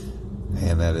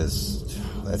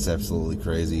absolutely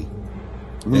crazy.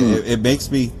 It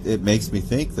makes me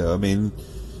think, though. I mean,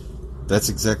 that's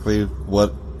exactly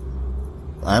what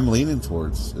I'm leaning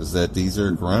towards, is that these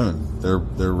are grown.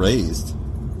 They're raised.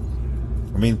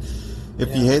 I mean,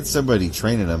 if you had somebody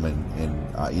training them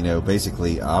and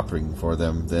basically operating for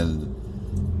them, then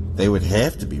they would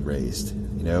have to be raised.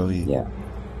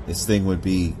 This thing would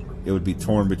be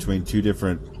torn between two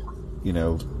different,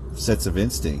 sets of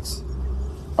instincts.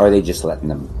 Are they just letting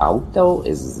them out though?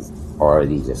 Or are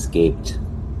these escaped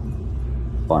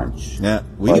bunch? Yeah,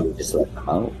 just letting them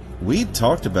out. We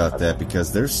talked about that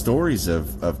because there's stories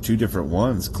of two different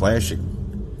ones clashing.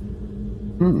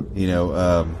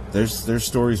 There's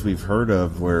stories we've heard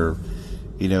of where,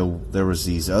 there was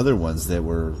these other ones that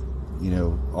were,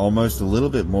 almost a little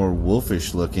bit more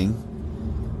wolfish looking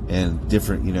and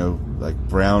different, like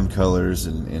brown colors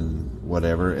and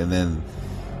whatever. And then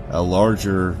a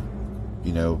larger,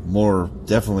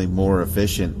 definitely more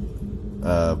efficient,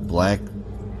 black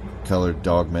colored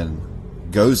dogman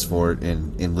goes for it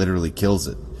and literally kills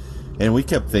it. And we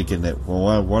kept thinking that, well,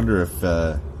 I wonder if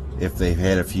they've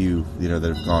had a few, that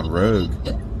have gone rogue,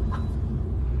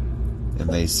 and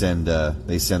they send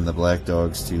the black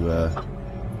dogs to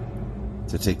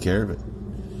take care of it.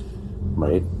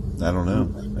 Right. I don't know.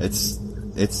 It's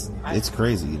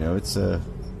crazy. It's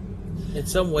in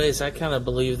some ways, I kind of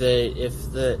believe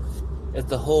that if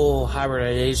the whole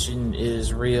hybridization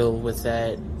is real with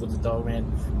the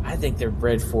dogman, I think they're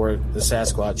bred for the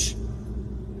Sasquatch.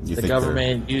 The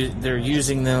government they're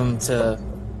using them to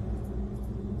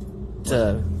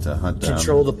hunt down.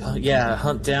 Control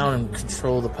hunt down and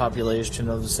control the population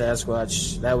of the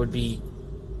Sasquatch. That would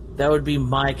be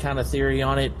my kind of theory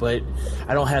on it, but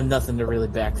I don't have nothing to really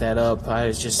back that up.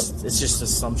 It's just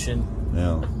assumption.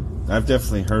 Yeah, I've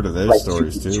definitely heard of those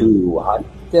stories too. To hunt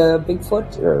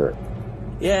Bigfoot, or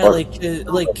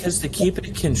because to keep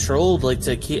it controlled,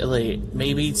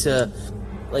 maybe to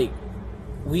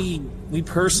we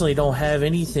personally don't have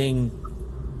anything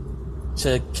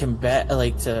to combat,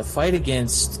 to fight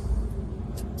against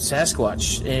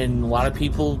Sasquatch, and a lot of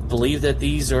people believe that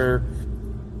these are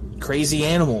crazy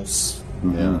animals.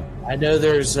 Yeah, I know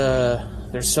there's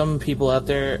some people out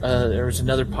there. There was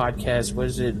another podcast. What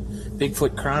is it?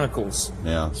 Bigfoot Chronicles.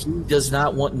 Yeah, he does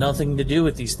not want nothing to do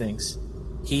with these things.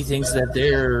 He thinks that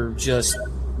they're just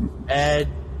bad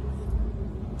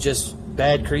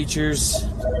creatures.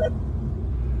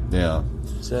 Yeah.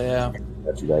 So yeah.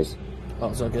 That's you guys. Oh,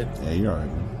 it's all good. Yeah, you're all right,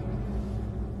 man.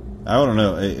 I don't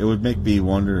know. It would make me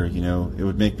wonder. It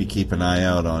would make me keep an eye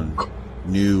out on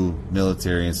new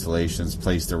military installations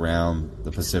placed around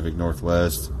the Pacific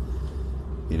Northwest.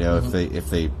 If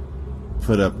they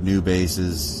put up new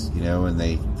bases, and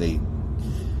they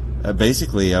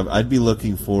basically, I'd be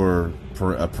looking for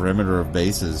a perimeter of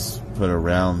bases put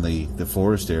around the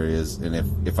forest areas,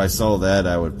 and if I saw that,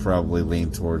 I would probably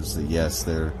lean towards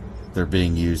they're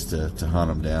being used to hunt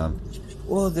them down.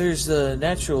 Well, there's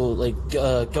natural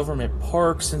government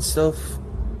parks and stuff.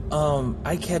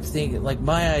 I kept thinking,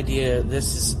 my idea,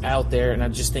 this is out there, and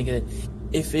I'm just thinking that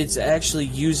if it's actually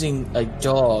using a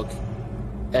dog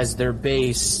as their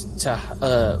base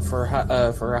for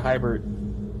a hybrid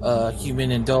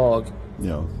human and dog,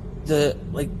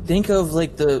 think of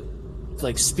the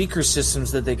speaker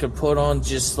systems that they could put on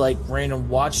just random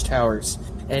watchtowers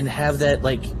and have that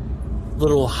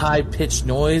little high pitched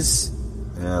noise.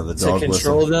 Yeah, the dog to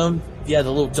control whistle. them. Yeah,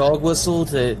 the little dog whistle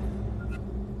to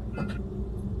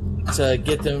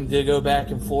get them to go back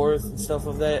and forth and stuff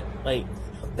of that.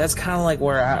 That's kind of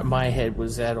where my head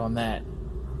was at on that.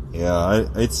 Yeah,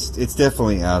 it's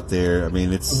definitely out there. I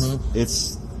mean, it's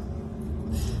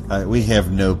we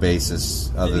have no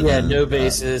basis other than no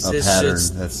basis. A it's pattern.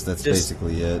 Just, that's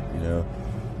basically it.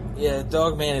 Yeah,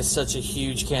 Dogman is such a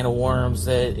huge can of worms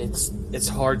that it's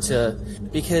hard to,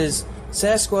 because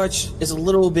Sasquatch is a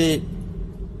little bit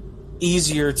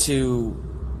easier to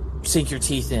sink your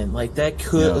teeth in. That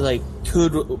could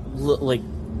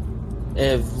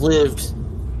have lived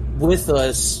with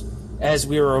us as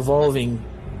we were evolving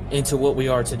into what we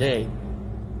are today.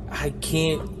 I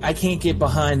can't get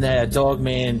behind that a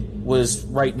Dogman was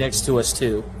right next to us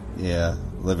too. Yeah,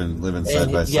 living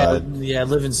side by side. Yeah,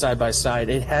 living side by side.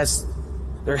 It has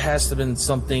there has to have been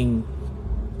something.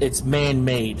 It's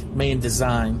man-made,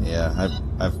 man-designed. Yeah,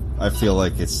 I feel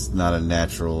like it's not a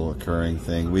natural occurring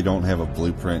thing. We don't have a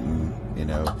blueprint, and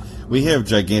we have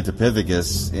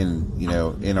Gigantopithecus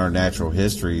in our natural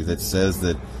history that says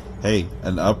that, hey,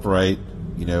 an upright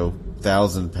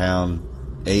 1,000-pound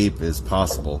ape is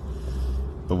possible,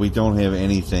 but we don't have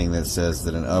anything that says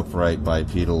that an upright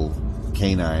bipedal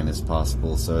canine is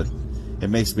possible. So it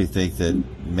makes me think that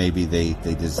maybe they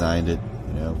designed it.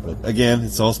 But again,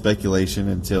 it's all speculation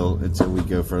until we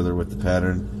go further with the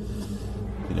pattern.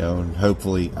 And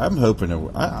hopefully,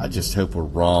 I just hope we're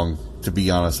wrong, to be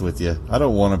honest with you. I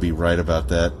don't want to be right about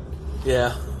that.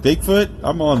 Yeah. Bigfoot,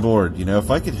 I'm on board.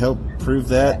 If I could help prove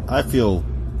that, I feel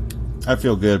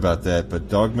good about that. But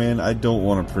Dogman, I don't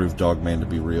want to prove Dogman to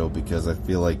be real, because I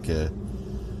feel like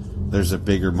there's a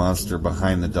bigger monster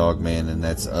behind the Dogman, and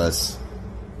that's us.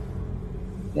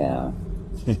 Yeah.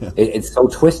 It's so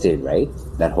twisted, right?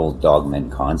 That whole Dogman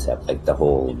concept, like the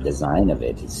whole design of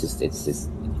it.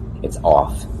 It's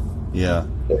off. Yeah.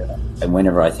 And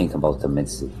whenever I think about them,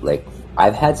 it's like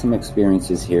I've had some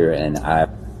experiences here, and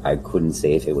I couldn't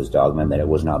say if it was Dogman, but it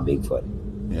was not Bigfoot.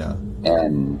 Yeah.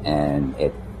 And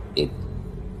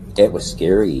it was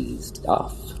scary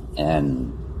stuff,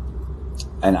 and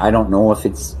I don't know if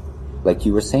it's like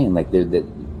you were saying, like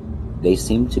they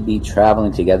seem to be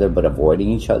traveling together but avoiding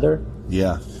each other.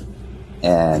 Yeah.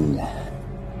 And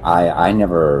I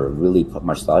never really put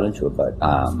much thought into it, but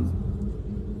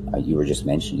you were just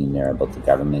mentioning there about the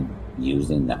government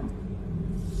using them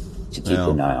to keep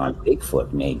an eye on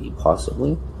Bigfoot, maybe,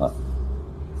 possibly. But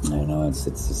I don't know,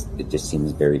 it just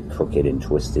seems very crooked and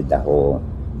twisted, that whole...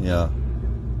 Yeah.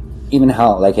 Even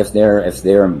how, like, if they're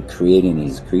creating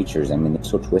these creatures, I mean, they're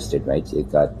so twisted, right? They've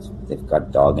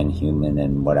got dog and human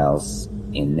and what else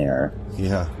in there.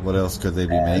 Yeah, what else could they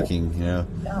be making? Yeah.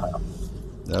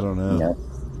 I don't know.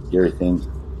 Your thing.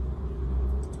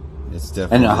 It's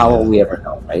definitely. And how will we ever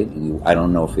know, right? I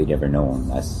don't know if we'd ever know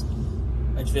unless.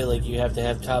 I feel like you have to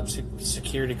have top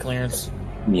security clearance.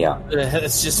 Yeah.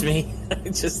 That's just me.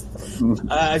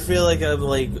 I feel like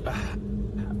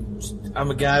I'm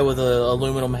a guy with an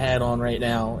aluminum hat on right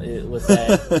now with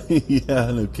that.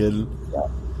 Yeah, no kidding. Yeah.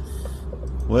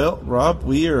 Well, Rob,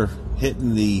 we are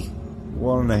hitting the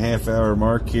 1.5 hour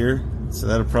mark here, so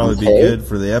that'll probably be good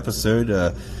for the episode.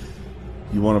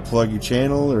 You want to plug your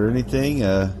channel or anything?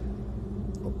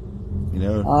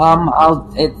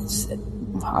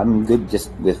 I'm good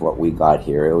just with what we got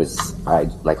here.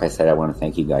 Like I said, I want to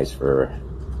thank you guys for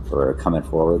coming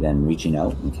forward and reaching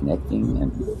out and connecting.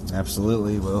 And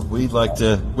absolutely. Well, we'd like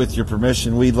to, with your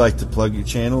permission, we'd like to plug your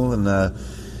channel and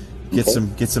get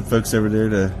some folks over there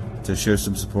to show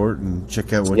some support and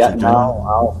check out what you're doing.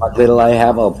 What little I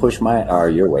have, I'll push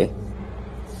your way.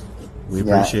 We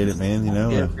appreciate it, man.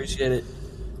 Appreciate it.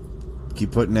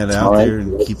 Keep putting that out there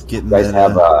and keep getting you guys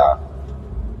that.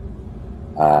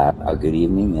 Have a good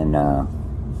evening, and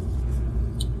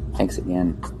thanks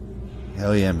again.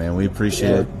 Hell yeah, man. We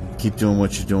appreciate it. Keep doing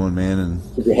what you're doing, man. And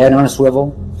keep your head on a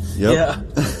swivel. Yep.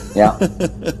 Yeah.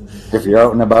 If you're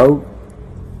out and about.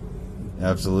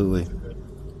 Absolutely.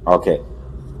 Okay.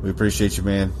 We appreciate you,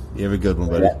 man. You have a good one,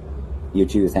 buddy. Yeah. You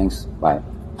too. Thanks. Bye.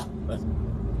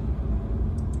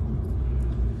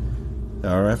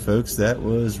 All right, folks. That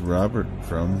was Robert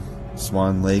from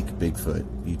Swan Lake Bigfoot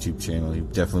YouTube channel. You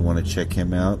definitely want to check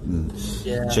him out and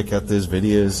check out those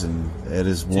videos. And Ed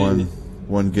is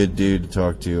one good dude to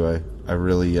talk to. I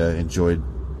really enjoyed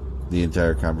the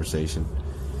entire conversation.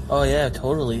 Oh yeah,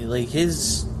 totally. Like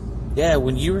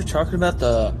when you were talking about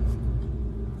the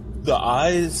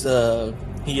eyes,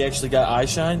 he actually got eye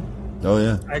shine. Oh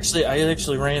yeah. I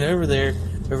actually ran over to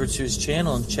his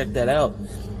channel and checked that out.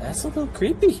 That's a little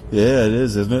creepy. Yeah, it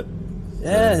is, isn't it?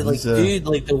 Yeah, dude,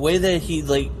 like the way that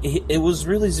it was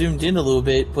really zoomed in a little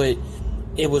bit, but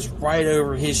it was right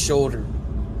over his shoulder.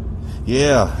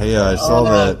 Yeah, I saw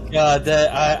that. Oh God,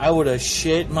 I would have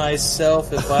shit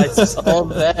myself if I saw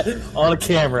that on a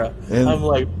camera. And I'm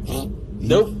like,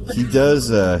 nope. He does.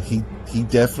 He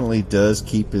definitely does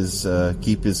keep his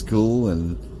cool,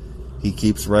 and he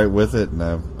keeps right with it. And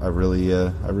I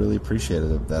really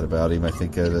appreciated that about him. I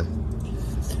think.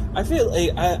 I feel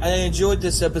like I enjoyed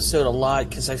this episode a lot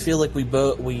because I feel like we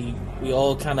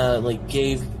all kind of like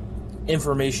gave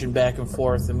information back and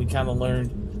forth, and we kind of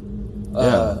learned.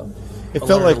 It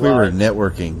felt like we were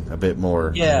networking a bit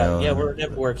more. Yeah, we're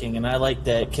networking, and I like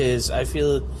that because I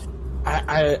feel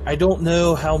I don't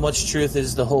know how much truth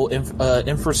is the whole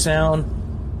infrasound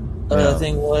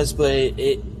thing was, but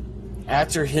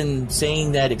after him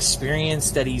saying that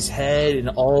experience that he's had and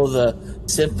all the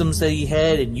symptoms that he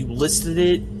had, and you listed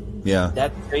it, Yeah.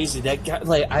 That's crazy. That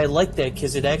guy, I like that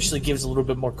because it actually gives a little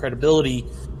bit more credibility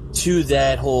to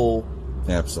that whole.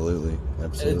 Absolutely.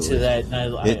 To that,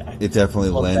 and it definitely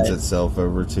lends that. itself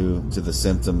over to the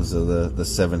symptoms of the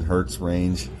 7 hertz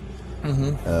range.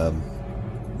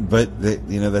 Mm-hmm. But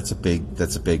that's a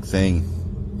big thing,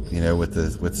 with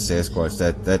the Sasquatch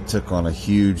that took on a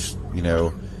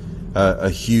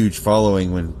huge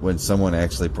following when someone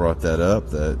actually brought that up,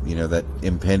 that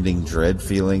impending dread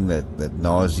feeling, that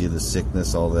nausea, the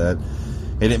sickness, all that.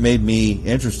 And it made me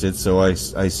interested, so I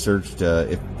searched.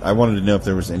 If I wanted to know if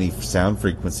there was any sound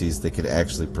frequencies that could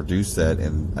actually produce that,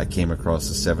 and I came across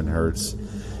the 7 hertz,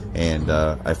 and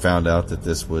I found out that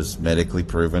this was medically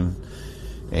proven,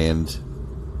 and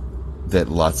that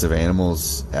lots of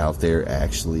animals out there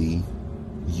actually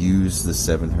use the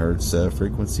 7 hertz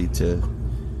frequency to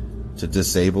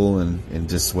disable and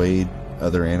dissuade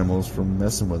other animals from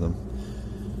messing with them.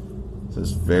 So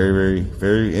it's very, very,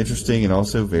 very interesting and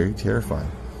also very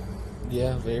terrifying.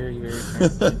 Yeah, very, very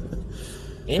terrifying.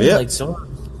 And some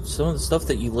of the stuff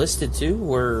that you listed too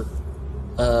were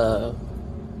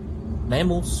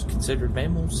mammals, considered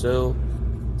mammals, so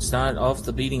it's not off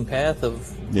the beating path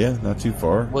of not too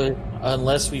far.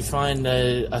 Unless we find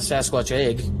a Sasquatch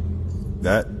egg.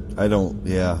 That I don't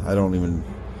even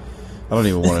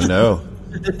want to know.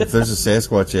 If there's a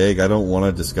Sasquatch egg, I don't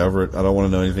want to discover it. I don't want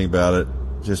to know anything about it.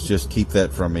 Just keep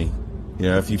that from me.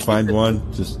 If you find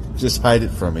one, just hide it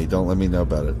from me. Don't let me know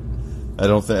about it.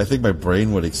 I think my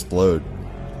brain would explode.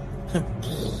 I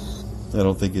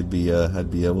don't think I'd be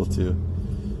able to.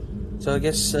 So I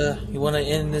guess you want to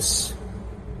end this.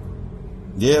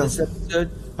 Yeah. This episode.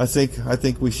 I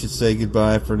think we should say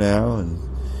goodbye for now. And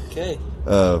okay.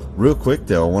 Real quick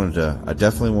though, I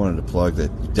definitely wanted to plug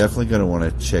that you're definitely going to want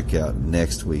to check out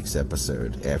next week's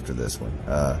episode after this one.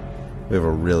 We have a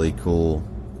really cool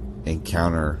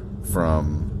encounter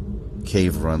from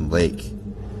Cave Run Lake,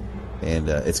 and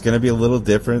it's going to be a little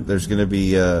different. There's going to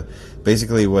be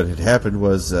basically what had happened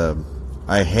was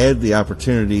I had the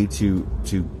opportunity to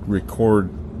record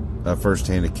a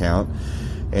first-hand account,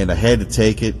 and I had to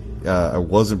take it. I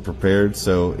wasn't prepared,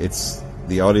 so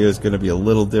the audio is going to be a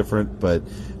little different. But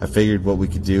I figured what we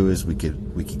could do is we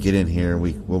could get in here and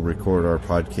we'll record our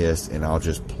podcast, and I'll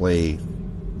just play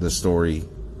the story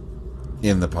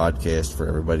in the podcast for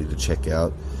everybody to check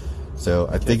out. So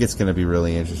I think it's going to be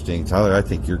really interesting. Tyler, I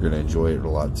think you're going to enjoy it a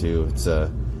lot too.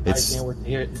 I can't wait to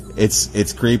hear it.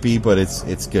 It's creepy, but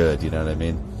it's good. You know what I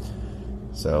mean?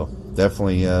 So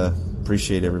definitely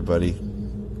appreciate everybody.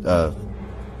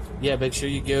 Yeah, make sure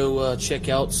you go check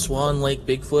out Swan Lake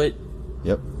Bigfoot.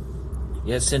 Yep.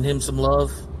 Yeah, send him some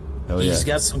love. He's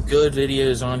got some good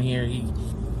videos on here. He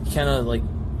kind of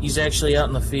he's actually out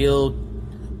in the field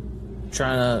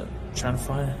trying to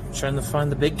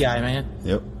find the big guy, man.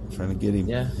 Yep, trying to get him.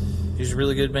 Yeah, he's a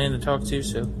really good man to talk to.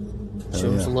 So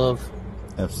show him some love.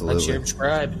 Absolutely. Like, share,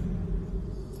 subscribe.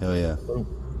 Hell yeah. Boom.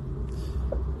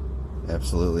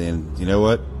 Absolutely. And you know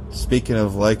what? Speaking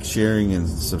of sharing, and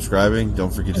subscribing,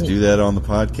 don't forget to do that on the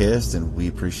podcast. And we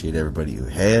appreciate everybody who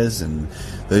has. And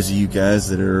those of you guys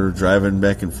that are driving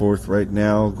back and forth right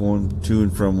now, going to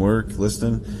and from work,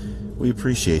 listening, we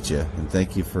appreciate you. And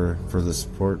thank you for the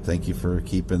support. Thank you for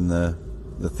keeping the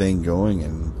thing going.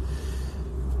 And,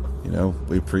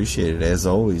 we appreciate it as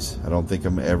always. I don't think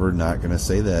I'm ever not going to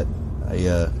say that.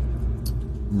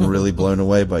 I'm really blown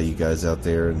away by you guys out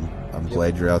there, and I'm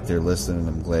glad you're out there listening.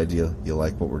 I'm glad you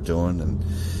like what we're doing, and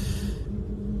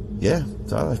yeah,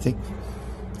 Tyler, I think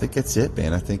that's it,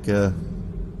 man. I think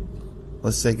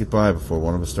let's say goodbye before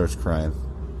one of us starts crying.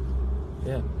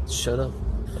 Yeah, shut up.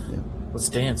 Yeah. Let's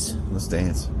dance. Let's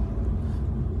dance.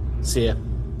 See ya.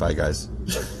 Bye, guys.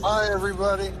 Bye,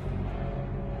 everybody.